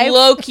like,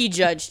 low-key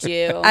judged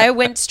you. I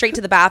went straight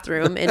to the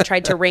bathroom and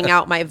tried to wring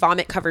out my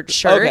vomit-covered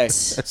shirt. Okay.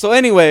 So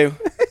anyway,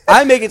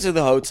 I make it to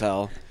the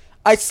hotel.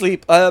 I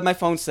sleep. My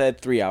phone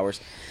said 3 hours.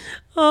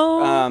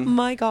 Oh,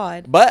 my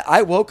God. But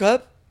I woke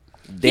up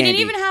dandy. He didn't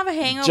even have a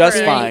hangover Just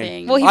or fine.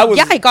 anything. Well,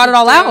 I he got it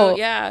all out.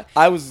 Yeah.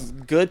 I was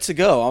good to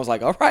go. I was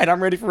like, all right,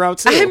 I'm ready for round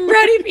 2. I'm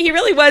ready. He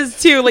really was,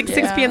 too. Like, 6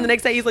 Yeah. p.m. the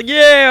next day, he's like,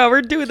 yeah,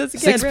 we're doing this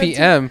again. 6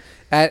 p.m.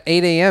 At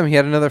 8 a.m., he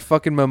had another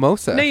fucking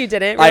mimosa. No, you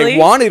didn't, really? I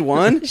wanted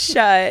one.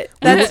 Shut.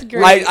 That's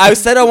great. I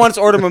said I wanted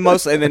to order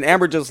mimosa, and then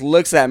Amber just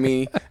looks at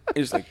me. And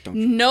just like, don't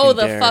you No, fucking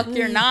the dare. fuck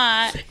you're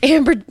not.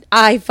 Amber,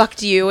 I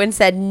fucked you and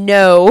said,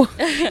 no,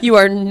 you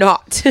are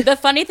not. The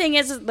funny thing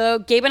is, though,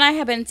 Gabe and I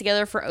have been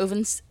together for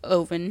Oven.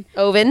 Oven.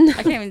 I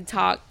can't even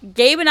talk.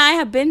 Gabe and I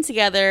have been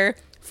together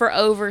for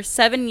over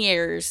 7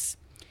 years,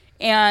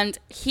 and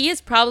he has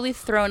probably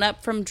thrown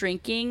up from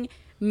drinking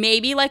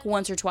maybe like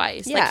once or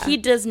twice. Yeah. Like, he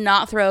does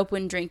not throw up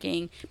when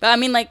drinking. But I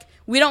mean, like,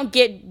 we don't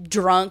get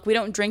drunk. We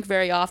don't drink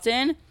very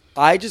often.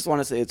 I just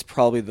want to say it's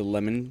probably the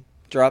lemon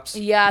drops.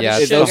 Yeah, Yeah,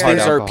 the it's Those the hard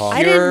things sugar. are alcohol. pure.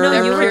 I didn't know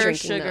They're you were pure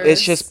drinking sugar. those.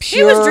 It's just He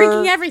pure. was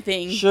drinking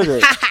everything. Sugar.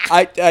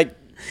 I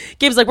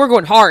Gabe's like, we're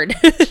going hard.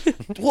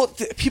 well,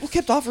 people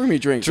kept offering me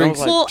drinks. I Drinks,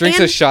 was like, Well, drinks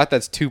and- a shot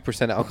that's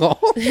 2% alcohol.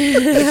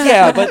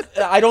 yeah, but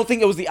I don't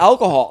think it was the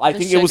alcohol. I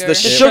think it was the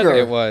sugar.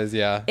 It was,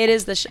 yeah. It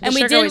is the And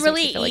we didn't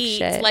really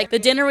eat. Like, the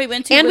dinner we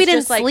went to And was we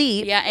didn't just like,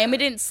 sleep. yeah, and we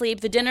didn't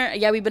sleep. The dinner,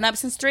 yeah, we've been up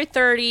since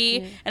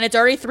 3:30, and it's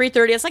already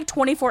 3:30. It's like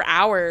 24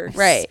 hours.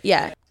 Right,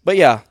 yeah. But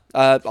yeah,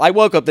 I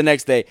woke up the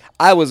next day.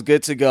 I was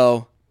good to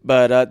go.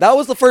 But that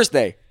was the first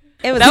day.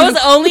 It was, That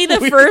was only the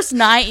first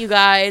night, you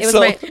guys. it was So-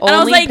 my And I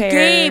was only like, pair.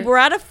 Gabe, we're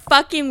at a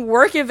fucking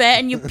work event,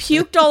 and you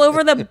puked all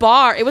over the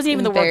bar. It wasn't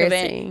even the work event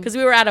Embarrassing. because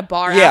we were at a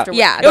bar Yeah. afterwards.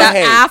 Yeah, it was but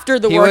hey, after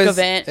the He work was,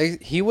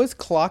 event. he was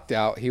clocked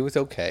out. He was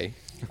okay.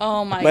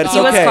 Oh my But it's god,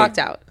 He was okay. clocked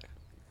out.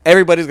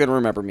 Everybody's going to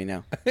remember me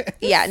now.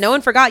 Yeah, no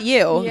one forgot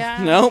you.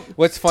 Yeah. Nope.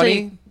 What's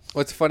funny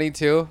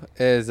too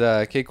is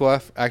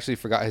Kekuaf actually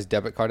forgot his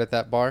debit card at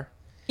that bar.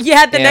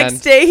 Yeah, the And-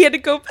 next day he had to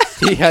go back.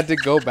 He had to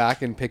go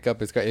back and pick up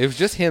his card. It was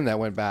just him that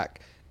went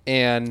back.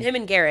 And Him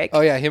and Garrick.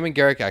 oh yeah, him and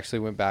Garrick actually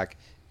went back,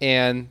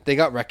 and they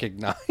got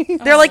recognized.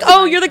 They're like,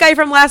 oh, you're the guy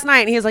from last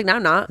night. And he was like, no,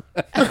 I'm not.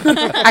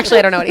 Actually,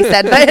 I don't know what he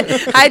said,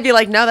 but I'd be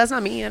like, no, that's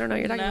not me. I don't know what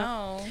you're talking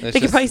about. No. That's They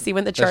could probably see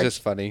when the That's charge.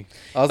 just funny.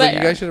 I was But- like,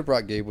 you guys should have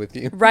brought Gabe with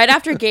you. Right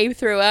after Gabe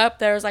threw up,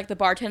 there was like the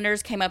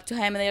bartenders came up to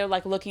him and they were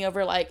like looking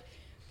over like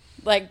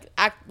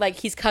act like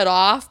he's cut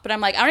off. But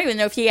I'm like, I don't even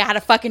know if he had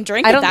a fucking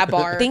drink I at don't that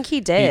bar. think he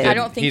did. I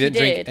don't think he didn't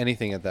drink did.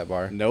 anything at that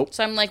bar. Nope.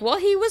 So I'm like, well,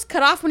 he was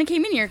cut off when he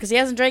came in here because he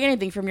hasn't drank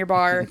anything from your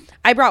bar.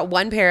 I brought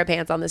one pair of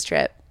pants on this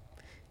trip.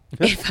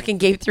 And fucking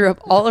Gabe threw up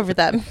all over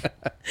them.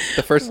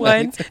 The first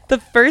night. The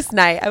first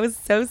night. I was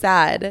so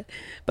sad.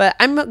 But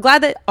I'm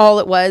glad that all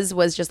it was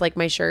just like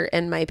my shirt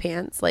and my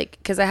pants. Like,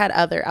 because I had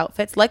other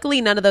outfits.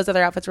 Luckily, none of those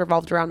other outfits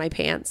revolved around my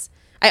pants.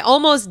 I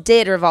almost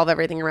did revolve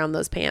everything around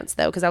those pants,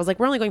 though, because I was like,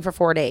 we're only going for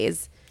 4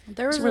 days.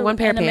 There was Just wear one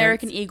pair an of pants.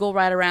 American Eagle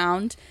right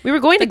around. We were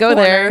going to the go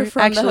there corner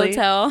from actually.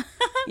 the hotel.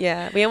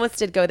 Yeah, we almost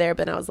did go there,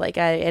 but I was like,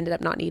 I ended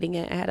up not needing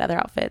it. I had other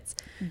outfits.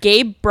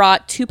 Gabe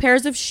brought 2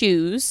 pairs of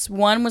shoes.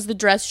 One was the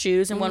dress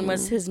shoes, and one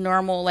was his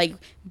normal like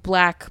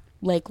black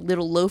like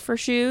little loafer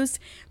shoes.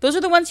 Those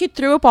are the ones he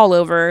threw up all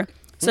over.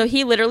 So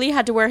he literally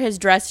had to wear his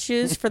dress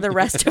shoes for the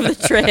rest of the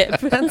trip.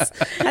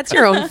 That's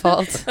your own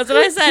fault. That's what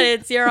I said.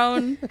 It's your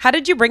own. How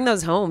did you bring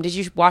those home? Did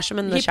you wash them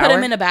in the He shower? put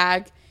them in a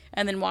bag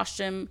and then washed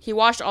them. He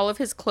washed all of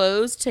his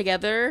clothes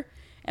together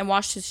and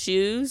washed his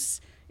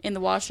shoes in the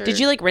washer. Did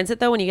you like rinse it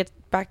though when you get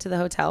back to the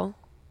hotel?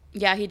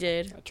 Yeah, he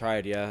did. I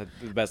tried, yeah,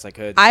 the best I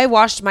could. I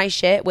washed my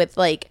shit with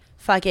like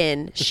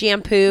fucking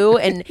shampoo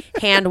and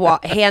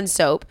hand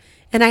soap,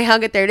 and I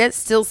hung it there. It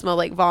still smelled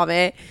like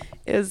vomit.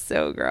 It was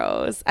so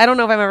gross. I don't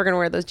know if I'm ever gonna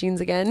wear those jeans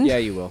again. yeah,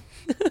 you will.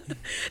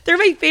 They're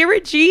my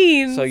favorite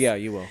jeans. So yeah,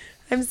 you will.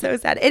 I'm so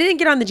sad. It didn't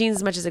get on the jeans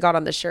as much as it got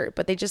on the shirt,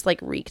 but they just like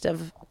reeked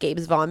of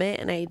Gabe's vomit,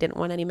 and I didn't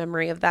want any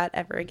memory of that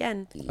ever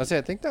again. I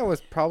think that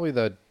was probably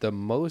the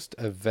most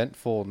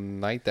eventful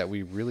night that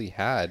we really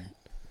had.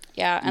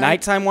 Yeah. And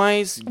Nighttime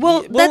wise,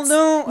 Well, that's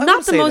no, I not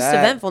wouldn't the say most that.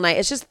 eventful night.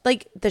 It's just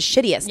like the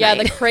shittiest yeah,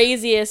 night. the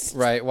craziest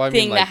Right. Well, I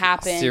thing mean, like, that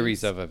happened.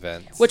 series of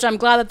events. Which I'm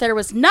glad that there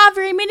was not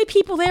very many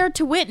people there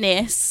to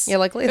witness. Yeah,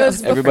 luckily It that was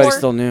was- Everybody before-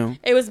 still knew.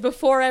 It was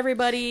before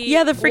everybody.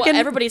 Yeah, the well, freaking-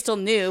 everybody still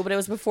knew, but it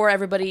was before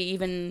everybody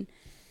even.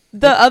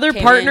 The other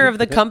came partner in. of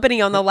the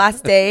company on the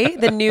last day,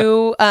 the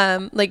new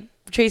like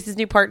Tracy's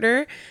new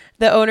partner,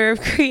 the owner of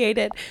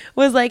Created,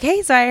 was like,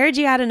 hey, so I heard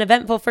you had an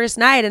eventful first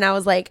night. And I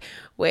was like,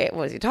 wait,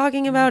 what is he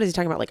talking about? Is he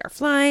talking about like our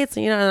flights?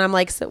 You know, and I'm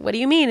like, so what do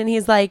you mean? And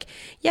he's like,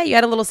 yeah, you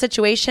had a little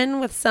situation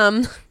with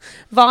some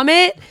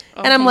vomit.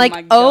 And I'm Oh like,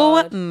 my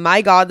oh God.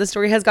 my God, the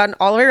story has gotten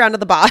all the way around to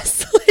the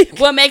boss.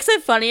 What makes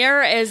it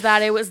funnier is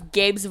that it was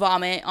Gabe's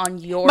vomit on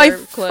your My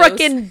clothes.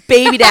 freaking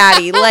baby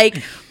daddy. Like,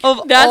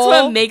 That's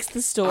all, what makes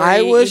the story.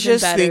 I was even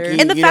just better.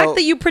 thinking- and the you fact know-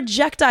 that you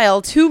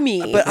projectile to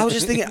me. But I was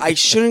just thinking, I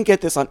shouldn't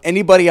get this on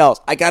anybody else.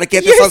 I gotta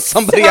get this You're on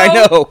somebody so I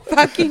know.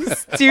 Fucking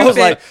stupid. I was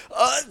like,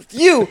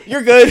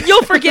 you're good.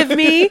 You'll forgive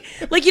me.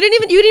 Like you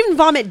didn't even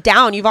vomit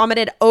down. You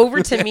vomited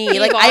over to me. He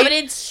Like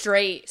vomited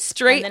straight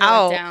straight and then it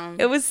out. went down.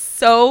 It was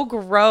so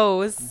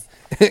gross.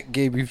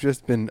 Gabe, you've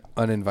just been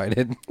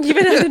uninvited. You've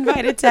been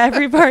uninvited to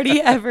every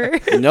party ever.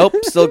 Nope,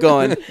 still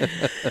going.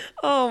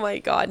 Oh my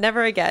god,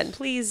 never again.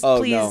 Please, Oh,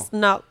 please,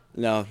 not.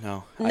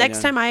 No.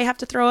 Next time I have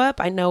to throw up,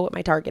 I know what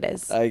my target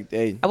is. I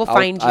will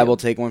find you. I will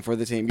take one for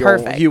the team.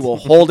 Perfect. You will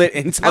hold it I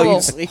until will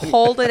you sleep.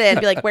 hold it in.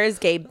 Be like, "Where's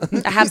Gabe?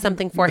 I have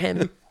something for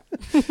him."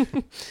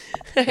 And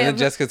then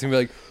Jessica's gonna be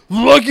like,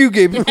 "Fuck you,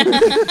 Gabe."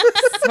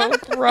 So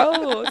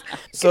gross.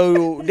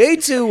 So day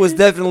 2 was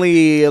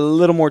definitely a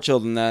little more chill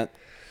than that.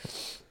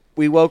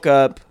 We woke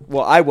up.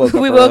 Well, I woke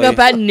up. We woke up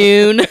at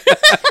noon.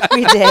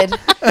 We did.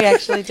 We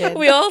actually did.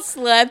 We all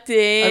slept I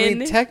in.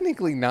 mean,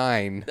 technically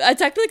 9.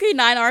 Technically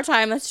 9 our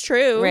time. That's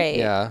true. Right.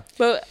 Yeah.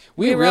 But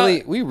We were all-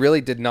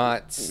 really did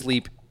not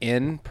sleep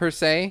in per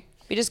se.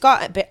 We just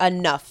got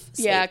enough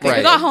sleep. Yeah, because we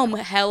Right. got home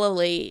hella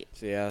late.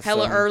 Yeah,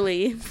 Hella so-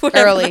 early.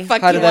 Whatever Early. the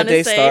fuck How you did that want day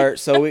to say. start?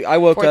 So I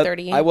woke up.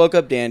 4:30. I woke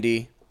up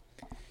dandy.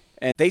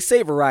 They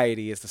say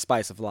variety is the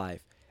spice of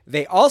life.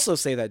 They also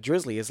say that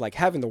Drizzly is like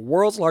having the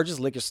world's largest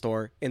liquor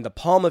store in the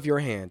palm of your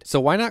hand. So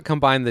why not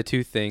combine the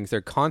two things they're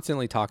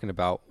constantly talking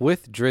about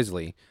with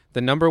Drizzly,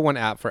 the #1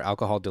 app for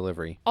alcohol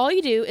delivery? All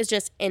you do is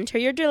just enter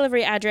your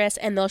delivery address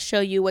and they'll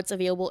show you what's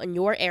available in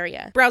your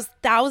area. Browse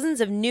thousands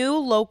of new,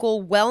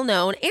 local,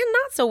 well-known, and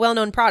not so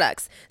well-known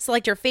products.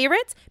 Select your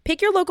favorites, pick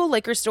your local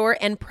liquor store,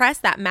 and press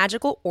that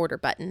magical order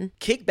button.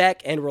 Kick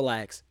back and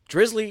relax.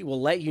 Drizzly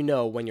will let you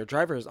know when your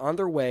driver is on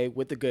their way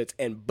with the goods,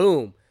 and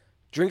boom,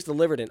 drinks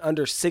delivered in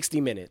under 60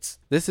 minutes.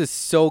 This is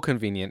so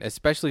convenient,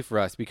 especially for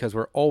us because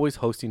we're always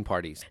hosting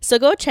parties. So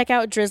go check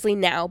out Drizzly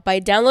now by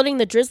downloading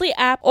the Drizzly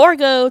app or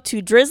go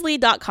to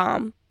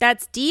drizzly.com.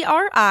 That's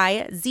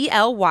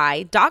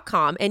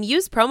DRIZLY.com and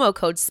use promo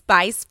code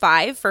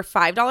SPICE5 for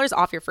 $5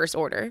 off your first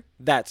order.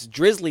 That's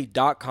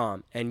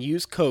drizzly.com and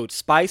use code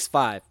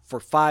SPICE5 for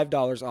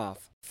 $5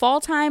 off.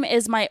 Fall time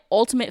is my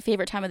ultimate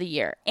favorite time of the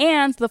year,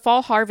 and the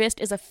fall harvest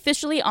is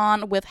officially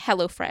on with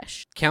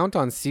HelloFresh. Count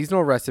on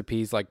seasonal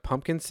recipes like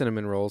pumpkin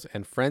cinnamon rolls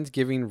and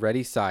Friendsgiving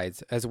ready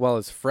sides, as well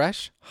as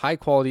fresh,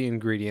 high-quality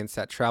ingredients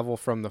that travel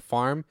from the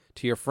farm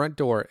to your front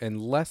door in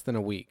less than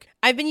a week.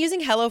 I've been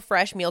using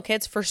HelloFresh meal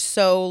kits for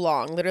so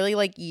long, literally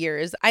like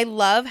years. I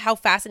love how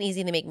fast and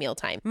easy they make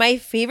mealtime. My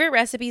favorite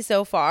recipe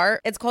so far,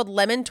 it's called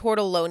lemon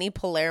tortelloni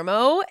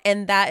Palermo,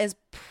 and that is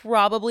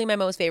probably my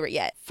most favorite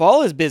yet.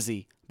 Fall is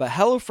busy, but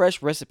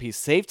HelloFresh recipes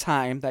save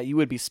time that you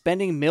would be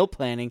spending meal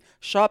planning,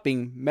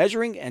 shopping,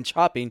 measuring, and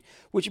chopping,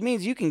 which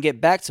means you can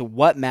get back to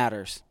what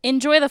matters.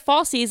 Enjoy the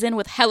fall season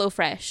with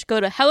HelloFresh. Go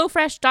to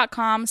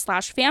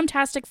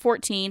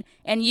HelloFresh.com/Fantastic14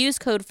 and use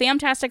code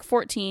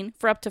Fantastic14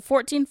 for up to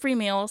 14 free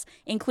meals,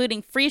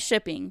 including free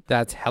shipping.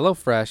 That's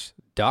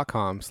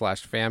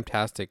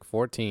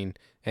HelloFresh.com/Fantastic14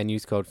 and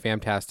use code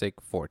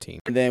Fantastic14.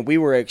 And then we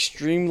were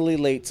extremely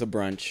late to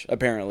brunch,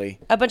 apparently.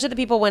 A bunch of the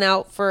people went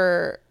out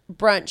for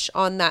brunch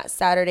on that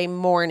Saturday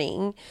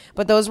morning,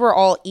 but those were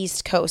all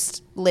East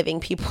Coast living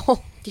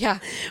people. Yeah.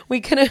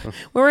 We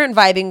weren't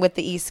vibing with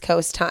the East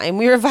Coast time.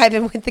 We were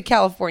vibing with the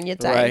California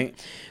time,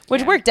 Right.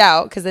 which worked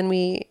out because then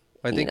we.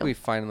 I think we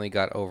finally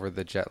got over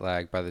the jet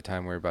lag by the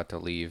time we were about to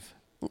leave.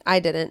 I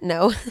didn't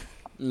know.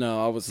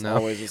 No, I was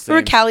always the We were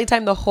same. Cali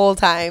time the whole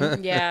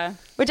time, Yeah.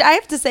 which I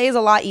have to say is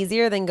a lot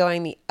easier than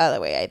going the other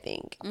way. I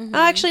think.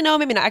 Actually, no,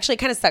 maybe not. Actually, it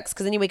kind of sucks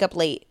because then you wake up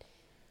late.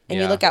 And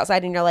you Yeah. look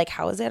outside and you're like,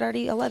 how is it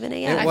already 11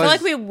 a.m.? I feel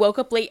like we woke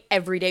up late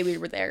every day we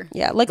were there.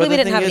 Yeah, luckily But we the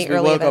didn't thing have is, any we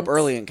early woke events. up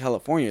early in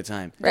California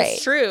time. Right.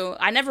 It's true.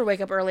 I never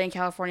wake up early in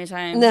California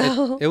time.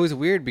 No. It was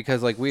weird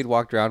because like we'd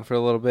walked around for a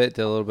little bit,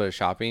 did a little bit of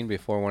shopping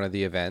before one of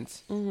the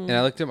events, and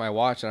I looked at my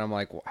watch and I'm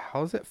like,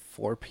 how is it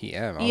 4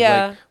 p.m.? I was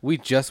Yeah. like, we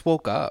just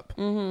woke up.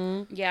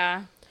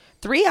 Yeah.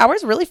 3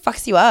 hours really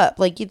fucks you up.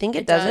 Like you think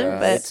it doesn't, does.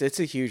 but It's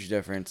a huge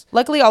difference.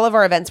 luckily all of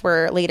our events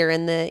were later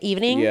in the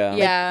evening. Yeah. Like,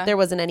 Yeah. there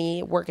wasn't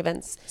any work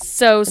events.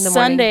 So the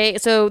morning.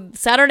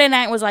 Saturday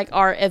night was like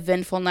our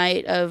eventful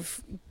night of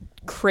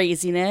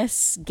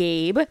craziness,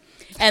 Gabe.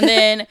 And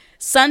then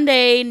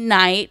Sunday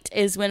night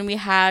is when we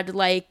had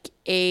like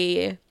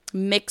a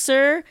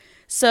mixer.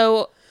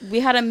 So we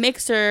had a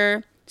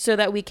mixer so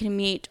that we can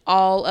meet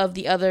all of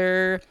the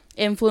other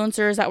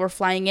influencers that were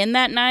flying in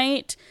that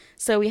night.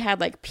 So we had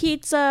like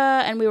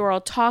pizza and we were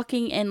all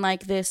talking in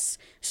like this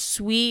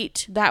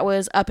suite that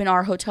was up in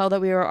our hotel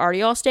that we were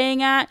already all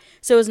staying at.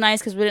 So it was nice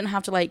because we didn't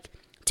have to like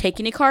take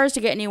any cars to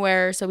get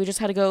anywhere. So we just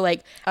had to go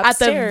like at the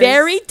Upstairs.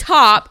 very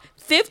top,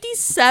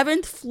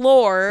 57th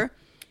floor,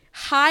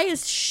 high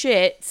as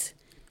shit.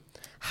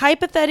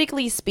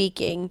 Hypothetically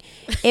speaking,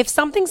 if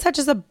something such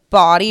as a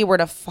body were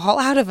to fall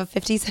out of a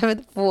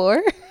 57th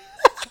floor,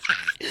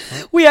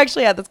 We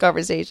actually had this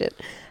conversation.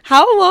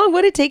 How long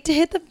would it take to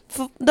hit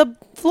the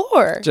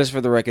floor? Just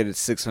for the record, it's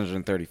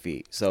 630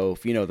 feet. So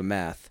if you know the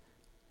math.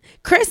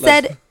 Chris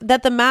said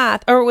that the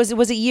math, or was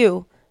it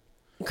you?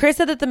 Chris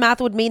said that the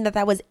math would mean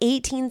that was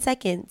 18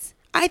 seconds.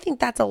 I think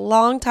that's a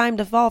long time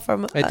to fall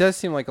from. It does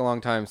seem like a long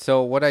time.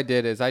 So what I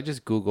did is I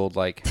just Googled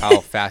like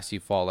how fast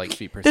you fall like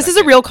feet per This second.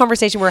 is a real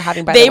conversation we're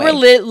having, by They the way.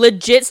 were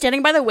legit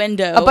standing by the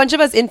window. A bunch of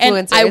us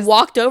influencers. And I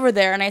walked over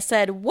there and I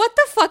said, "What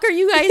the fuck are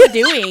you guys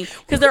doing?"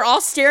 Because they're all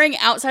staring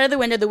outside of the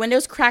window. The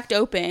window's cracked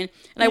open.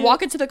 And I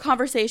walk into the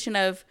conversation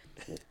of,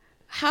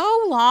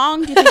 how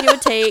long do you think it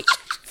would take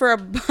for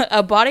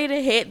a body to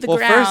hit the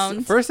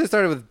ground? First it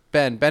started with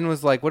Ben. Ben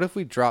was like, what if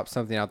we drop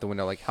something out the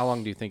window? Like, how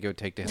long do you think it would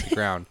take to hit the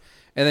ground?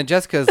 And then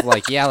Jessica's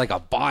like, yeah, like a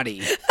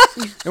body.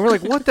 And we're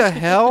like, what the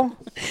hell?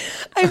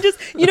 I'm just,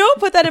 what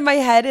put that in my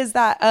head is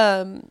that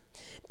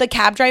the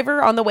cab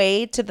driver on the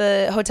way to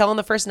the hotel on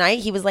the first night,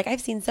 he was like, I've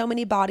seen so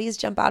many bodies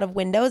jump out of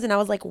windows. And I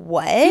was like,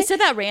 what? He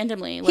said that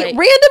randomly.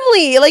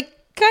 Randomly. Like,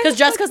 because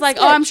Jessica's like,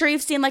 oh, I'm sure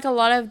you've seen like a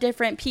lot of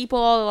different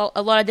people,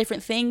 a lot of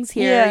different things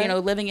here,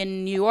 living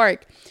in New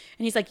York.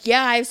 And he's like,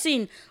 yeah, I've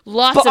seen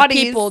lots of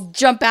people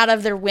jump out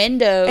of their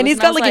windows. And he's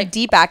got like a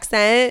deep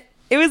accent.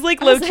 It was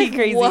like low key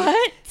crazy.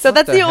 What? So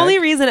that's the only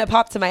reason it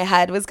popped to my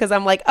head was because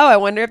I'm like, oh, I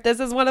wonder if this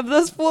is one of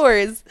those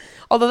floors.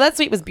 Although that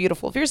suite was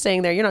beautiful. If you're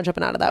staying there, you're not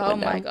jumping out of that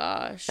window. Oh my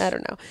gosh. I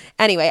don't know.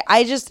 Anyway,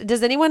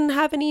 does anyone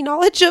have any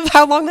knowledge of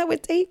how long that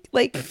would take?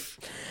 Like,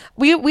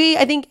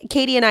 I think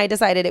Katie and I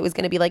decided it was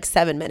going to be like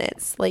 7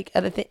 minutes, like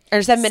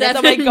or 7 minutes.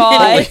 Oh my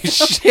God. Holy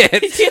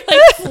shit. You're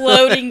like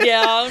floating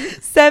down.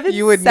 7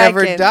 You would seconds.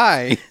 never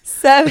die.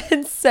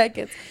 7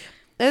 seconds.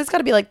 It's got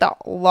to be like the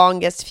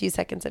longest few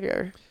seconds of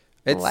your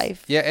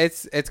life. Yeah,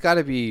 it's got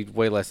to be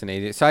way less than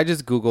 80. So I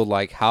just Googled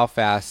like how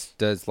fast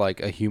does like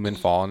a human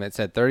fall, and it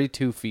said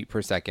 32 feet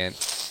per second.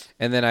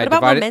 And then what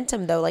about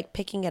momentum though, like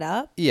picking it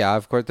up? Yeah,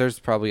 of course. There's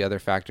probably other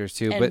factors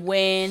too, And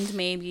wind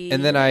maybe.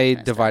 And then I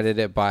divided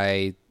it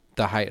by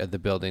the height of the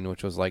building,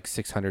 which was like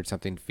 600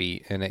 something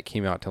feet, and it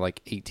came out to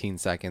like 18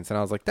 seconds. And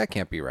I was like, that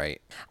can't be right.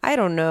 I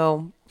don't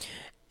know.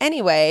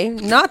 Anyway,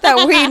 not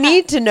that we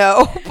need to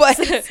know, but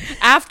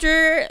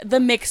after the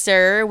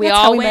mixer, we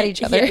met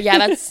each other.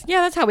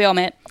 That's how we all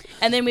met.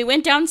 And then we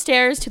went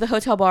downstairs to the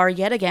hotel bar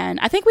yet again.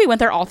 I think we went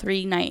there all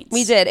 3 nights.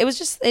 We did. It was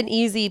just an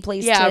easy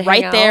place to hang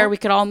right out. there. We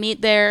could all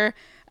meet there.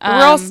 We're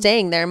all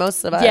staying there,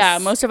 most of us. Yeah,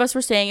 most of us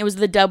were staying. It was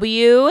the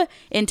W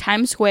in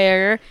Times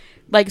Square.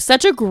 Like,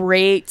 such a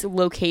great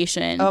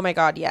location. Oh my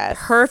God, yes.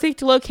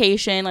 Perfect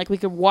location. Like, we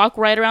could walk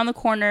right around the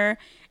corner,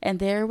 and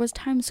there was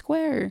Times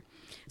Square.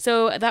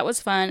 So that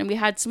was fun. And we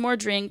had some more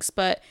drinks,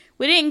 but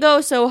we didn't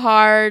go so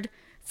hard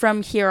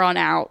from here on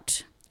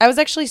out. I was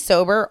actually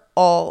sober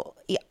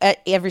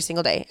every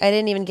single day.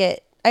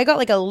 I got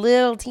like a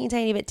little teeny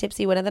tiny bit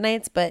tipsy one of the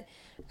nights, but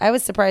I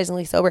was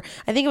surprisingly sober.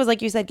 I think it was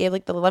like you said, Gabe,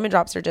 like the lemon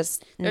drops are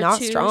just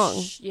not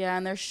strong. Yeah,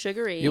 and they're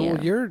sugary.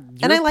 Your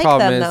and I like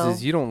problem them,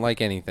 is you don't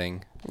like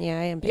anything. Yeah,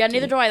 I am picky. Yeah,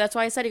 neither do I. That's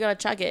why I said you gotta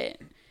chug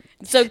it.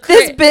 So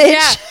this bitch.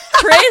 Yeah,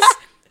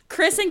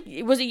 Chris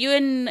and was it you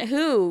and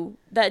who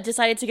that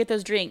decided to get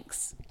those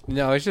drinks?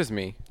 No, it's just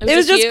me. It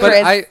was just you?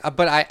 Chris.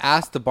 But I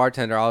asked the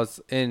bartender.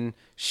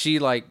 She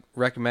like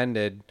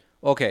recommended.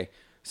 Okay,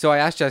 so I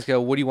asked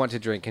Jessica, "What do you want to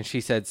drink?" And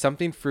she said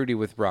something fruity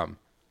with rum.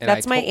 And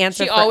that's my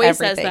answer. She for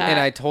always everything. says that. And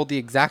I told the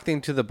exact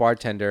thing to the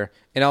bartender,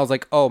 and I was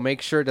like, "Oh,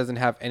 make sure it doesn't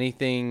have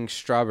anything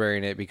strawberry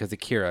in it because of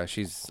Kira.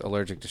 She's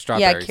allergic to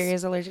strawberries." Yeah,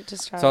 Kira's allergic to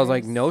strawberries. So I was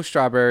like, "No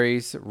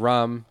strawberries,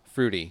 rum,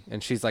 fruity."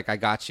 And she's like, "I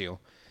got you."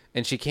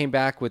 And she came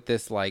back with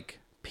this like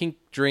pink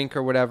drink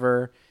or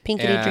whatever.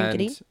 Pinkity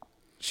drinkity.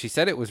 She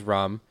said it was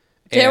rum.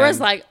 There was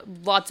like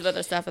lots of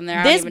other stuff in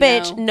there. This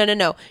bitch,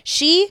 no.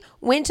 She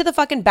went to the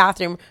fucking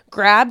bathroom,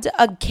 grabbed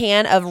a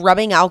can of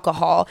rubbing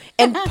alcohol,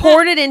 and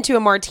poured it into a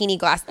martini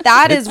glass.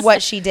 That is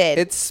what she did.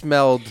 It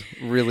smelled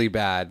really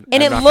bad.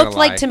 And it looked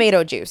like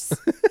tomato juice.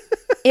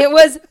 It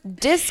was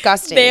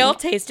disgusting. They all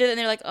tasted it and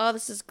they're like, "Oh,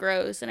 this is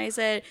gross." And I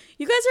said,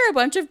 "You guys are a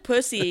bunch of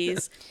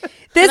pussies." And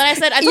then I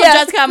told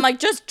Jessica, I'm like,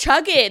 "Just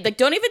chug it. Like,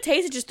 don't even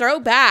taste it. Just throw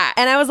it back."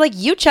 And I was like,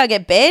 "You chug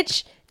it,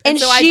 bitch." And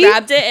so I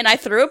grabbed it and I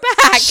threw it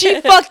back. She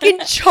fucking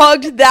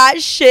chugged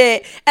that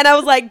shit. And I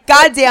was like,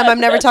 God damn, I'm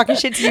never talking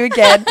shit to you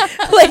again.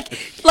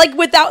 like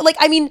without, like,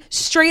 I mean,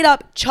 straight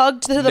up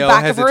chugged to the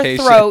back of her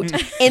throat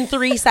in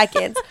 3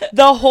 seconds.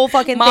 The whole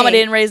fucking Mama thing.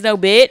 didn't raise no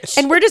bitch.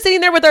 And we're just sitting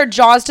there with our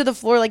jaws to the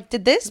floor like,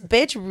 did this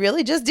bitch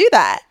really just do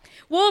that?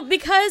 Well,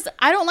 because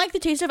I don't like the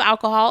taste of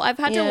alcohol, I've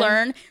had to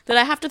learn that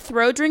I have to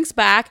throw drinks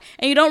back,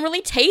 and you don't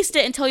really taste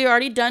it until you're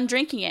already done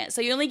drinking it. So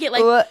you only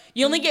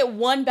get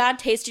one bad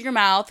taste in your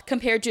mouth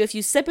compared to if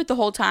you sip it the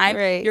whole time.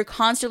 Right. You're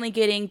constantly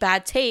getting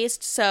bad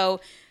taste.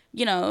 So,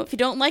 if you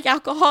don't like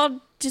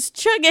alcohol, just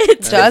chug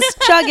it.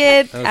 Just chug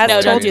it.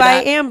 As told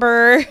by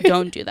Amber.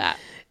 Don't do that.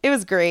 It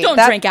was great.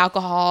 Don't drink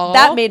alcohol.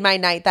 That made my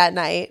night that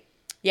night.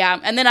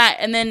 Yeah, and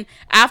then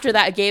after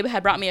that, Gabe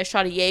had brought me a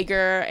shot of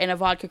Jaeger and a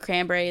vodka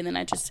cranberry, and then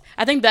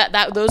I think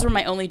that those were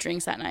my only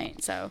drinks that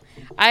night. So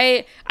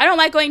I don't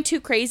like going too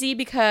crazy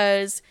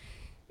because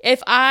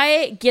if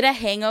I get a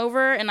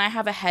hangover and I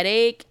have a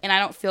headache and I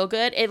don't feel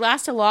good, it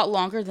lasts a lot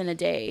longer than a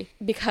day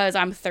because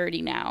I'm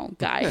 30 now,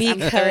 guys.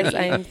 Because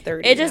I'm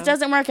 30. It just now.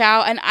 doesn't work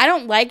out. And I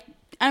don't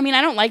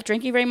like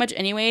drinking very much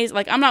anyways.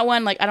 Like, I'm not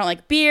one, like, I don't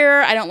like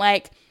beer. I don't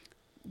like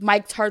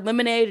Mike's Hard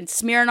Lemonade and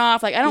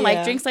Smirnoff. Like, I don't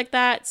like drinks like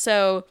that.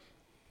 So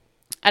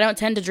I don't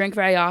tend to drink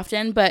very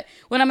often. But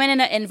when I'm in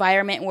an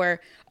environment where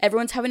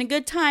everyone's having a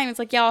good time, it's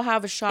like, yeah, I'll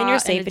have a shot and you're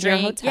safe and a in your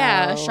drink. hotel.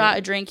 Yeah, a shot,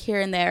 a drink here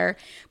and there.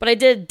 But I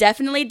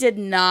definitely did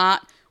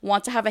not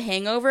want to have a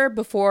hangover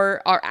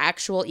before our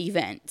actual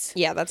event.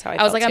 Yeah, that's how I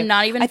was felt like, too. I'm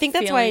not even I think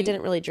that's why I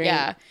didn't really drink.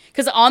 Yeah,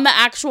 because on the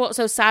actual,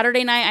 so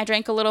Saturday night I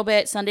drank a little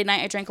bit, Sunday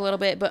night I drank a little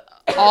bit, but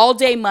all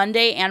day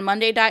Monday and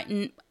Monday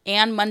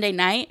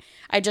night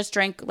I just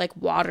drank like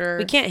water.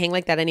 We can't hang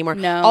like that anymore.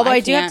 No, Although I I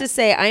do have can't. to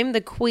say, I'm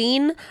the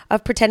queen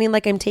of pretending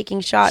like I'm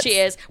taking shots. She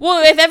is.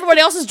 Well, if everybody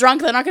else is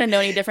drunk, they're not going to know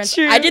any difference.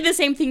 True. I did the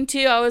same thing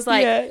too. I was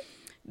like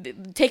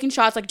taking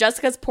shots. Like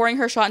Jessica's pouring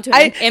her shot into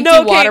an empty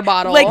no, okay. water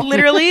bottle. Like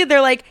literally, they're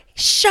like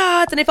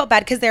shots, and I felt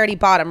bad because they already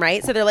bought them,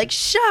 right? So they're like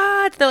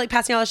shots. They're like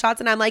passing all the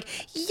shots, and I'm like,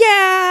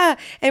 yeah.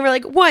 And we're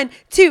like 1,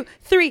 2,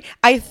 3.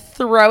 I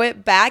throw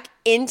it back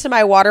into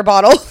my water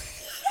bottle.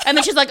 And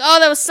then she's like, oh,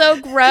 that was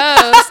so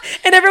gross.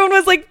 And everyone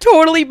was like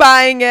totally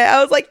buying it. I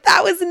was like,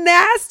 that was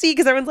nasty,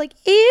 because everyone's like,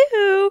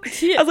 ew.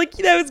 I was like,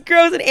 that was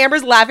gross. And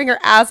Amber's laughing her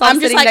ass off. I'm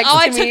just sitting like, next oh,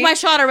 to I took me. my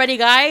shot already,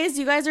 guys.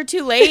 You guys are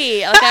too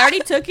late. Like, I already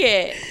took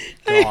it.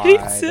 I already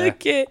God.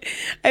 took it.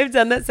 I've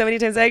done that so many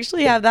times. I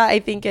actually have that, I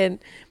think,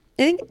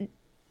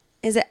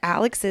 is it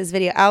Alex's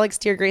video? Alex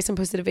Dear Grayson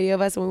posted a video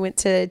of us when we went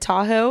to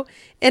Tahoe,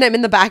 and I'm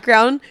in the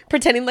background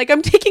pretending like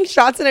I'm taking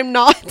shots, and I'm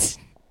not.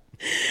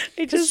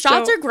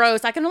 Shots are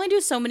gross. I can only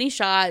do so many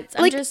shots.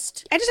 I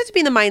just have to be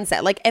in the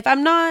mindset. Like, if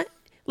I'm not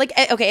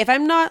if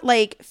I'm not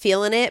like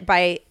feeling it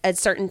by a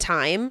certain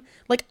time,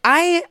 like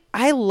I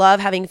love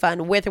having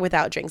fun with or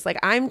without drinks. Like,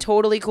 I'm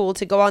totally cool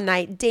to go all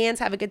night, dance,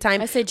 have a good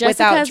time. I say without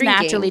Jessica's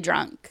drinking. naturally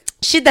drunk.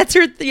 That's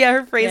her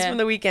her phrase from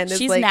the weekend. Is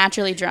She's like,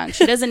 naturally drunk.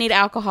 She doesn't need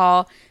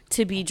alcohol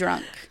to be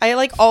drunk. I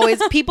like always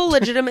people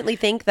legitimately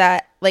think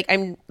that like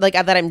I'm like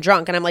that I'm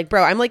drunk, and I'm like,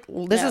 bro, I'm like,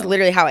 this is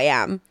literally how I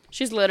am.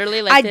 She's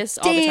literally like I this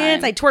dance, all the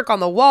time. I twerk on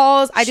the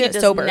walls. I do it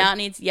does sober. Not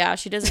need,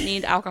 she doesn't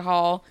need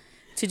alcohol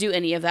to do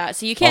any of that.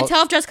 So you can't All-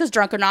 tell if Jessica's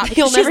drunk or not,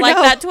 You'll because she's never like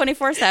know. that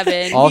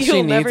 24/7. All she You'll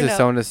needs never is know.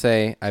 someone to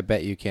say, I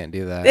bet you can't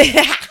do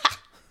that.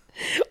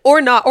 Or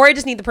not, or I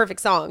just need the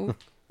perfect song.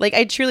 Like,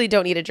 I truly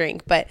don't need a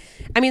drink, but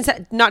I mean,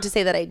 not to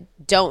say that I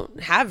don't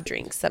have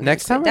drinks. Sometimes.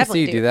 Next time I see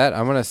definitely you do that,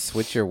 I'm going to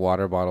switch your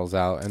water bottles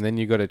out, and then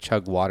you go to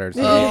chug water.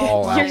 So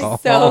all You're alcohol.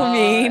 so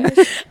mean.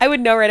 I would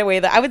know right away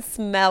that I would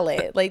smell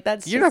it. Like,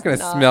 that's You're not just going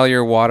to smell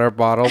your water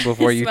bottle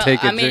before you Well,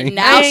 take a I mean, drink.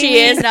 now she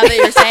is, now that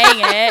you're saying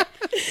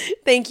it.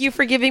 Thank you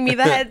for giving me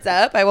the heads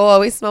up. I will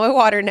always smell my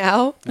water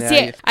now. Yeah,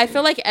 See, I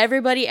feel like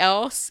everybody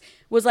else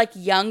was like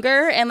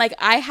younger, and like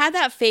I had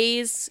that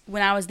phase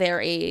when I was their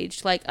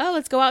age. Like, oh,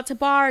 let's go out to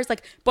bars.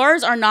 Like,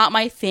 bars are not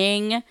my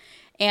thing,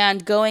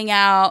 and going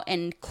out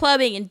and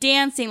clubbing and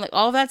dancing, like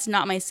all of that's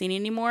not my scene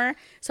anymore.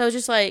 So I was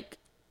just like,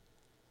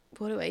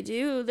 what do I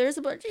do? There's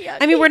a bunch of young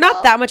I mean, we're not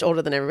people. that much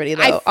older than everybody,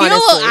 though.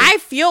 I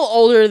feel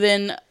older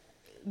than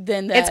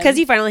them. It's because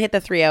you finally hit the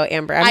 3-0,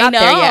 Amber. I'm I not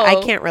there yet. I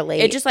know. can't relate.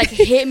 It just like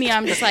hit me.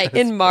 I'm just like,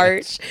 in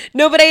March.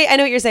 No, but I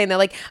know what you're saying though.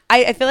 Like,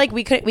 I feel like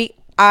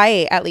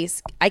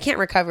I can't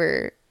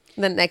recover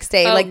the next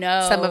day. Oh, like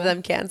no. some of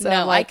them can. So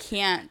no, I'm like, I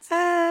can't.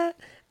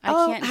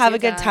 I'll can't have do a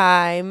good that.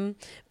 time.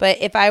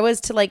 But if I was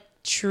to like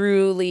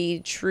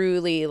truly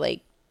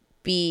like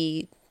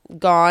be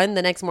gone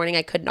the next morning,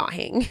 I could not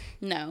hang.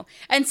 No.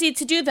 And see,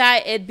 to do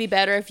that, it'd be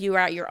better if you were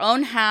at your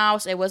own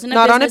house. It wasn't a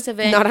Not on a- business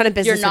event. not on a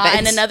business You're not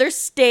event. in another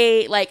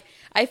state. Like,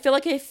 I feel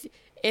like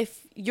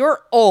if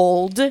you're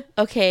old,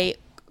 okay,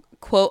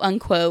 quote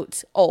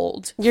unquote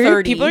old,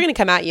 30, People are gonna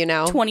come at you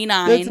now.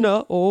 29. That's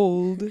not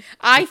old.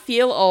 I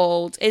feel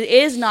old. It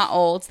is not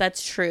old.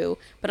 That's true.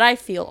 But I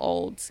feel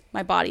old.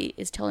 My body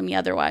is telling me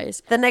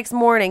otherwise. The next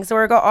morning, so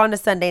we're on to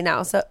Sunday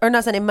now. So, or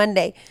not Sunday,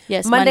 Monday.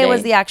 Yes, Monday was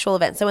Monday. the actual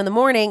event. So in the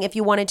morning, if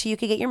you wanted to, you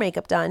could get your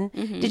makeup done.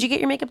 Did you get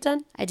your makeup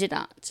done? I did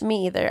not.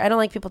 Me either. I don't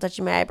like people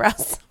touching my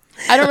eyebrows.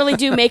 I don't really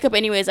do makeup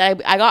anyways. I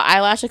got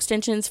eyelash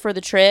extensions for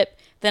the trip.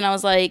 Then I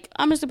was like,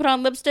 I'm just gonna put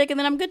on lipstick and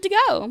then I'm good to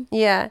go.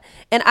 Yeah.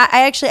 And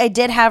I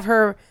did have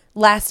her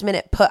last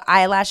minute put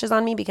eyelashes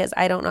on me because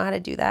I don't know how to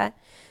do that.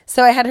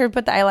 So I had her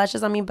put the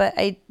eyelashes on me, but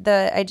I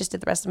just did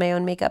the rest of my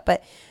own makeup.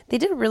 But they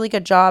did a really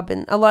good job,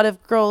 and a lot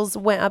of girls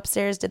went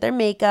upstairs, did their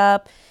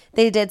makeup.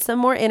 They did some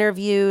more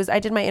interviews. I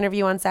did my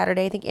interview on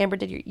Saturday. I think Amber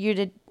did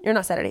you're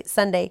not Saturday,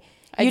 Sunday.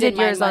 I You did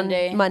mine yours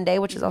Monday. on Monday,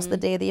 which was also the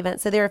day of the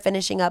event. So they were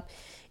finishing up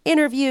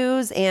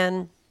interviews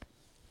and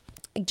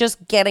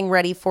just getting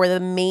ready for the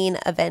main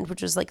event,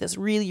 which was like this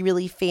really,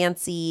 really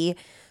fancy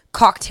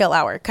cocktail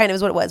hour, kind of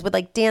is what it was, with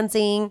like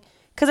dancing,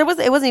 because it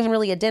wasn't even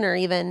really a dinner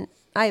even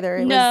either.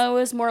 It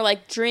was more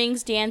like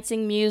drinks,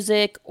 dancing,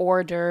 music,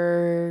 hors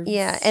d'oeuvres.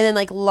 Yeah, and then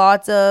like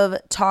lots of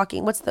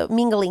talking. What's the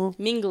mingling?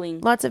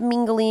 Mingling. Lots of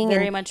mingling.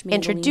 Very and much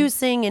mingling.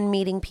 introducing and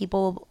meeting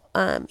people,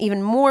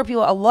 even more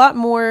people, a lot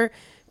more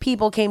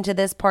people came to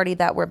this party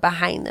that were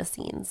behind the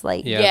scenes.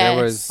 Like, Yeah, Yes.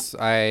 there was.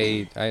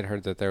 I had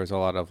heard that there was a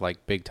lot of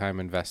like big time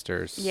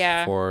investors.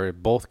 Yeah. For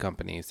both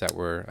companies that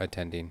were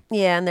attending.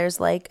 yeah, and there's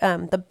like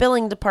the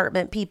billing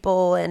department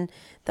people and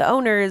the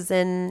owners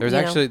and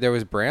There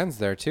was brands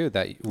there too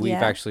that we've Yeah.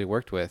 actually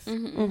worked with.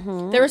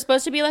 There were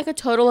supposed to be like a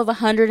total of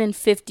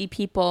 150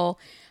 people,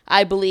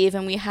 I believe,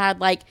 and we had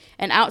like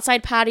an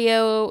outside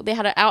patio. They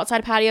had an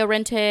outside patio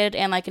rented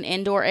and like an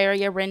indoor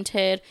area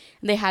rented.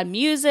 And they had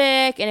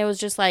music, and it was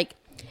just like,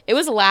 it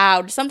was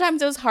loud.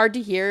 Sometimes it was hard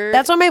to hear.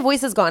 That's why my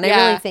voice is gone. I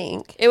Yeah. really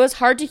think. It was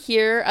hard to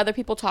hear other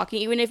people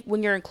talking, even if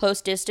when you're in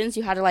close distance,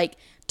 you had to like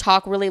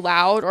talk really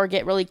loud or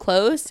get really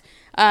close.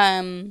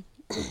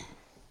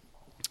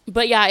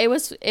 But yeah, it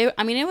was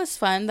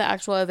fun. The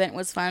actual event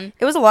was fun.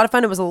 It was a lot of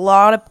fun. It was a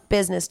lot of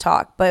business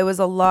talk, but it was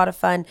a lot of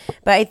fun.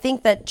 But I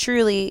think that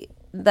truly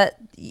that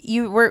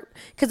you were,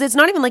 because it's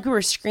not even like we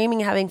were screaming,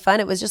 having fun.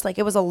 It was just like,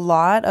 it was a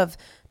lot of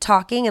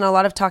talking and a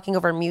lot of talking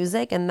over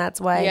music. And that's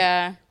why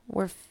Yeah.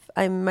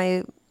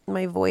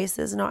 my voice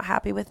is not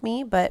happy with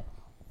me, but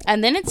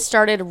And then it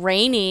started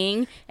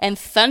raining and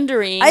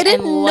thundering I didn't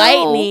and know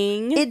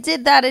lightning. it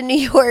did that in New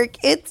York.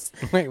 It's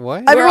Wait,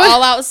 what? I- We're everyone-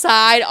 all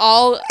outside,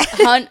 all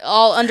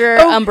under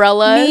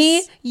umbrellas.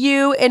 Me,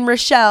 you, and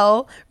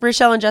Rochelle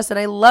and Justin.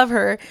 I love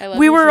her. I love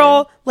we you were too.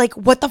 all like,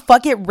 "What the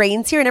fuck? It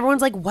rains here," and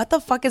everyone's like, "What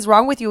the fuck is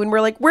wrong with you?" And we're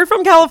like, "We're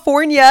from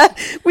California.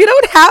 We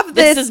don't have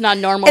this. This is not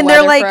normal And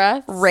they're weather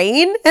like, for us.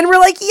 "Rain?" And we're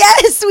like,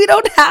 "Yes, we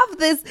don't have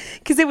this,"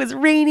 because it was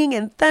raining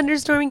and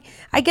thunderstorming.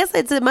 I guess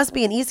it must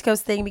be an East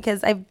Coast thing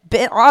because I've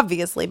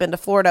obviously been to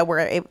Florida where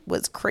it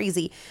was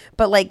crazy,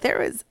 but like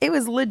it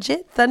was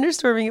legit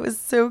thunderstorming. It was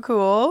so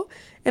cool.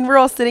 And we're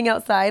all sitting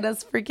outside,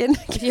 us freaking.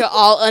 You're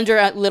all under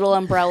a little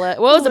umbrella.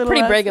 Well, it was a Little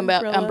pretty ass big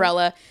umbrella.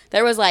 umbrella.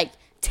 There was like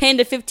 10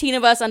 to 15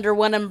 of us under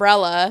one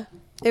umbrella.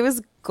 It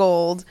was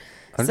gold.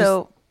 I'm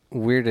So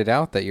just weirded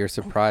out that you're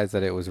surprised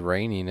that it was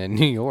raining in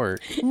New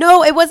York.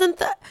 no, it wasn't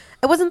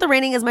the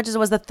raining as much as it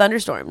was the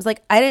thunderstorms.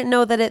 Like I didn't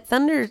know that it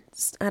thunders.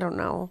 I don't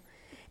know.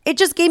 It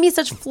just gave me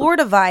such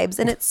Florida vibes,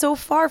 and it's so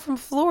far from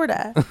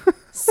Florida,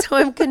 so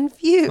I'm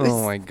confused.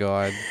 Oh my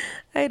god.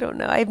 I don't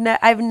know.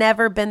 I've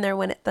never been there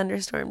when it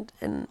thunderstormed,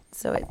 and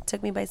so it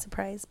took me by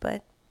surprise.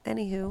 But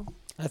anywho,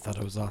 I thought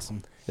it was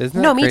awesome. Isn't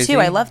no, that me crazy? too.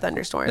 I love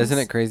thunderstorms. Isn't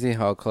it crazy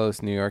how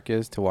close New York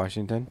is to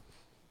Washington?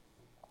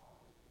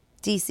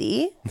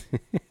 DC?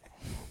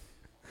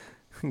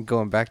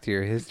 Going back to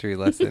your history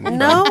lesson.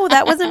 No,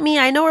 that wasn't me.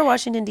 I know where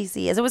Washington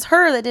DC is. It was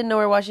her that didn't know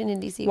where Washington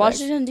DC was.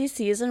 Washington,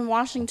 D.C. is in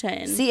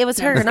Washington. See, it was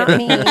her, not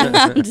me.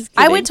 I'm just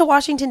I kidding. went to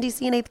Washington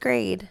DC in 8th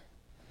grade.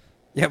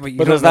 Yeah, but you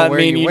But don't does know that where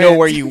mean you you went. know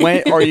where you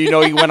went, or you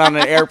know you went on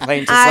an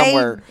airplane to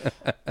somewhere?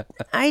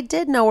 I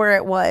did know where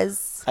it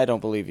was. I don't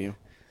believe you.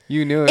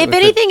 You knew it. If was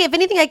anything,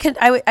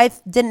 I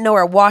didn't know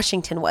where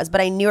Washington was, but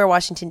I knew where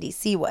Washington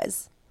DC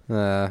was.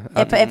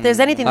 If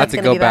there's anything I have that's to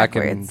going to go be back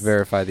backwards, and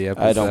verify the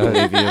episode. I don't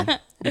believe you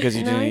because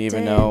you No, didn't I even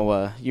did.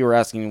 know. You were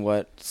asking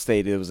what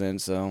state it was in,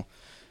 so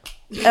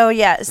Oh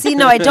yeah. See,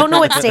 no, I don't know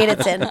what state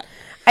it's in.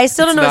 I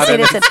still don't know what not state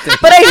in it's in,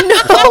 but I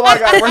know. oh my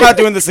god, we're not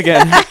doing this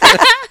again.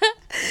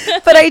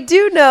 But I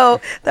do know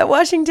that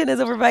Washington is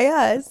over by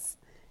us.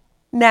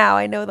 Now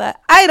I know that.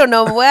 I don't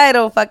know. I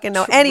don't fucking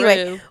know.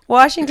 Anyway, True.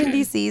 Washington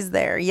D.C.'s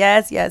there.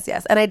 Yes.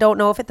 And I don't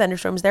know if it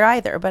thunderstorms there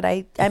either. But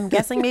I'm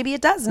guessing maybe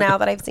it does now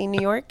that I've seen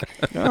New York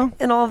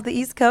and all of the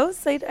East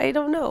Coast. I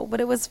don't know,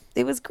 but it was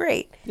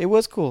great. It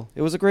was cool.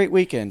 It was a great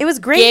weekend. It was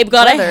great. Gabe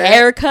got weather, a except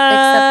haircut.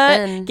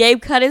 then-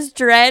 Gabe cut his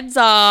dreads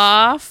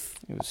off.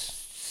 It was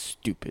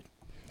stupid.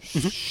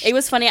 It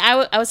was funny.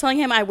 I was telling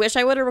him I wish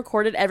I would have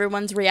recorded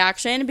everyone's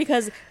reaction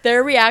because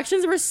their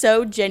reactions were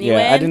so genuine.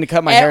 Yeah, I didn't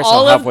cut my And hair until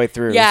all of- halfway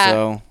through. Yeah,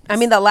 So I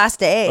mean, the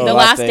last day. Oh, the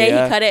last last day, day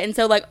yeah. he cut it, and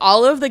so like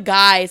all of the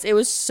guys, it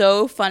was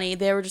so funny.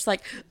 They were just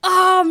like,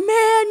 "Oh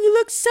man, you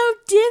look so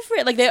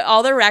different!" Like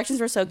all their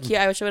reactions were so cute.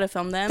 I wish I would have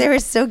filmed them. They were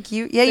so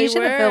cute. Yeah, you They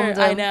should have were. filmed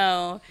them. I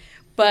know.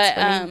 But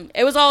That's funny.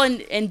 it was all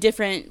in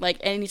different, like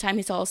anytime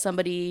he saw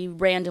somebody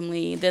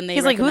randomly, then they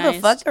He's like, "Who the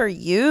recognized- fuck are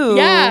you?"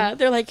 Yeah,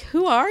 they're like,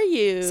 "Who are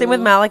you?" Same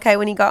with Malachi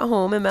when he got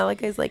home, and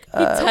Malachi's like,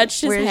 He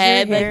touched his where's your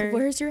head, hair? like,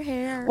 "Where's your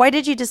hair?" Why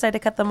did you decide to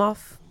cut them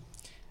off?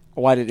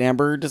 why did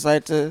Amber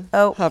decide to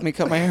Oh. have me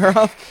cut my hair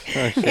off?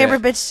 Oh, shit. Amber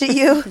bitched at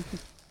you.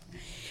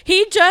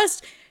 He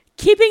just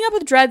keeping up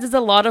with dreads is a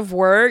lot of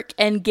work,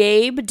 and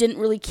Gabe didn't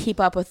really keep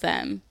up with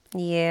them.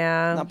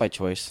 Yeah, Not by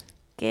choice.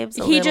 Gabe's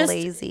a he little just-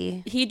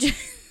 lazy. He just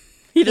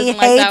He doesn't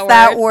hates like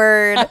that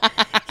word.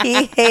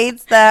 He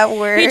hates that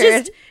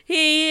word.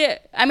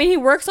 I mean, he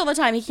works all the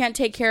time. He can't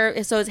take care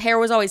of, so his hair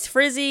was always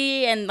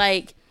frizzy and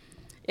like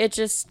it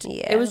just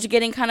Yeah. it was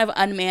getting kind of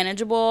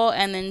unmanageable.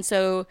 And then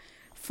so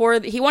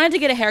he wanted to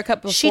get a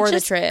haircut she before the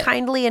just trip.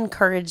 kindly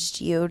encouraged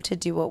you to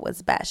do what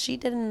was best. She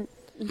didn't.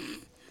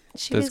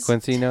 She Does was,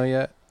 Quincy know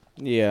yet?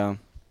 Yeah.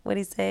 What'd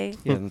he say?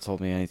 He hasn't told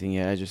me anything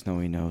yet. I just know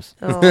he knows.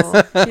 Oh,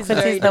 He's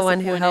very Quincy's the one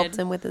who disappointed. helped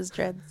him with his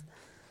dreads.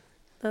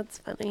 That's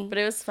funny. But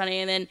it was funny.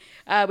 And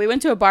then we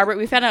went to a barber.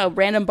 We found a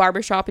random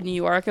barber shop in New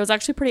York. It was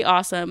actually pretty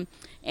awesome.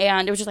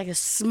 And it was just like a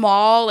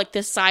small, like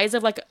the size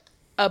of like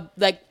a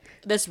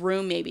this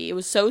room maybe. It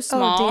was so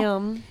small. Oh,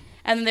 damn.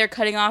 And then they're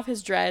cutting off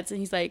his dreads, and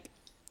he's like,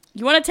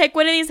 "You want to take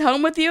one of these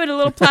home with you in a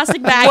little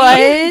plastic bag?"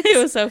 What? It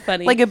was so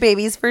funny. Like a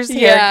baby's first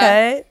Yeah.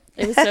 haircut.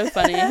 It was so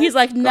funny. He's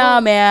like,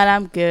 "Nah, man,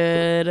 I'm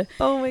good."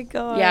 Oh my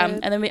god. Yeah,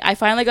 and then I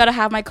finally got to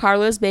have my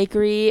Carlos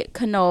Bakery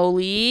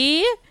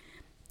cannoli.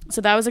 So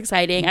that was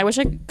exciting. I wish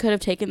I could have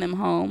taken them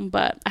home,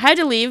 but I had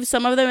to leave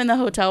some of them in the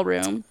hotel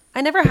room.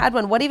 I never had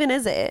one. What even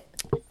is it?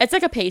 It's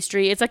like a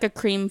pastry. It's like a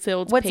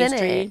cream-filled What's pastry.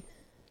 in it?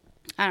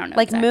 I don't know.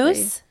 Like exactly.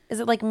 mousse? Is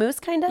it like mousse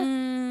kind of?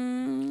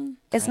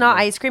 It's Kind not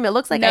of. ice cream. It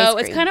looks like ice No,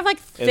 cream. it's kind of like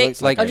It thick.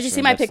 looks like Oh, ice did you see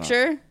cream, my that's not-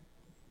 picture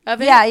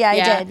of it? Yeah,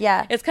 I did,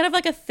 yeah. It's kind of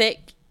like a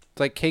thick, It's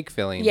like cake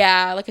filling.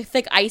 yeah, like a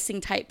thick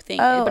icing type thing.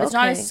 Oh, But it's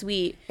not okay. as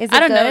sweet. Is I it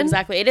don't know good?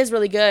 exactly. It is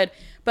really good.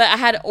 But I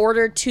had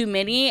ordered too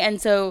many, and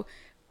so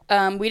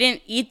we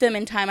didn't eat them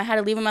in time. I had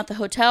to leave them at the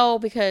hotel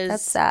because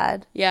That's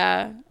sad.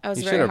 yeah, I was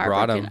You very should have brought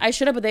heartbroken. 'em. I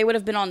should have, but they would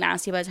have been all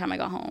nasty by the time I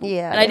got home.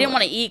 Yeah, and I they didn't would.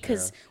 want to eat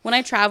because when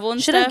I travel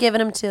and Should have stuff, given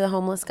them to the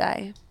homeless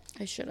guy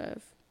I should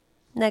have.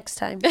 next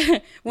time.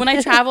 When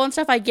I travel and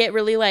stuff, I get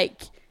really like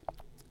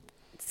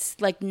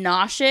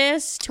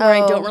nauseous to where I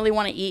don't Oh. really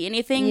want to eat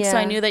anything. So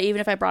I Yeah. knew that even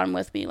if I brought them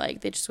with me,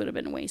 like they just would have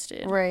been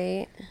wasted.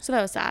 Right. So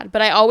that was sad.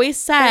 But I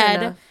always Fair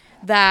said enough.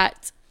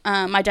 that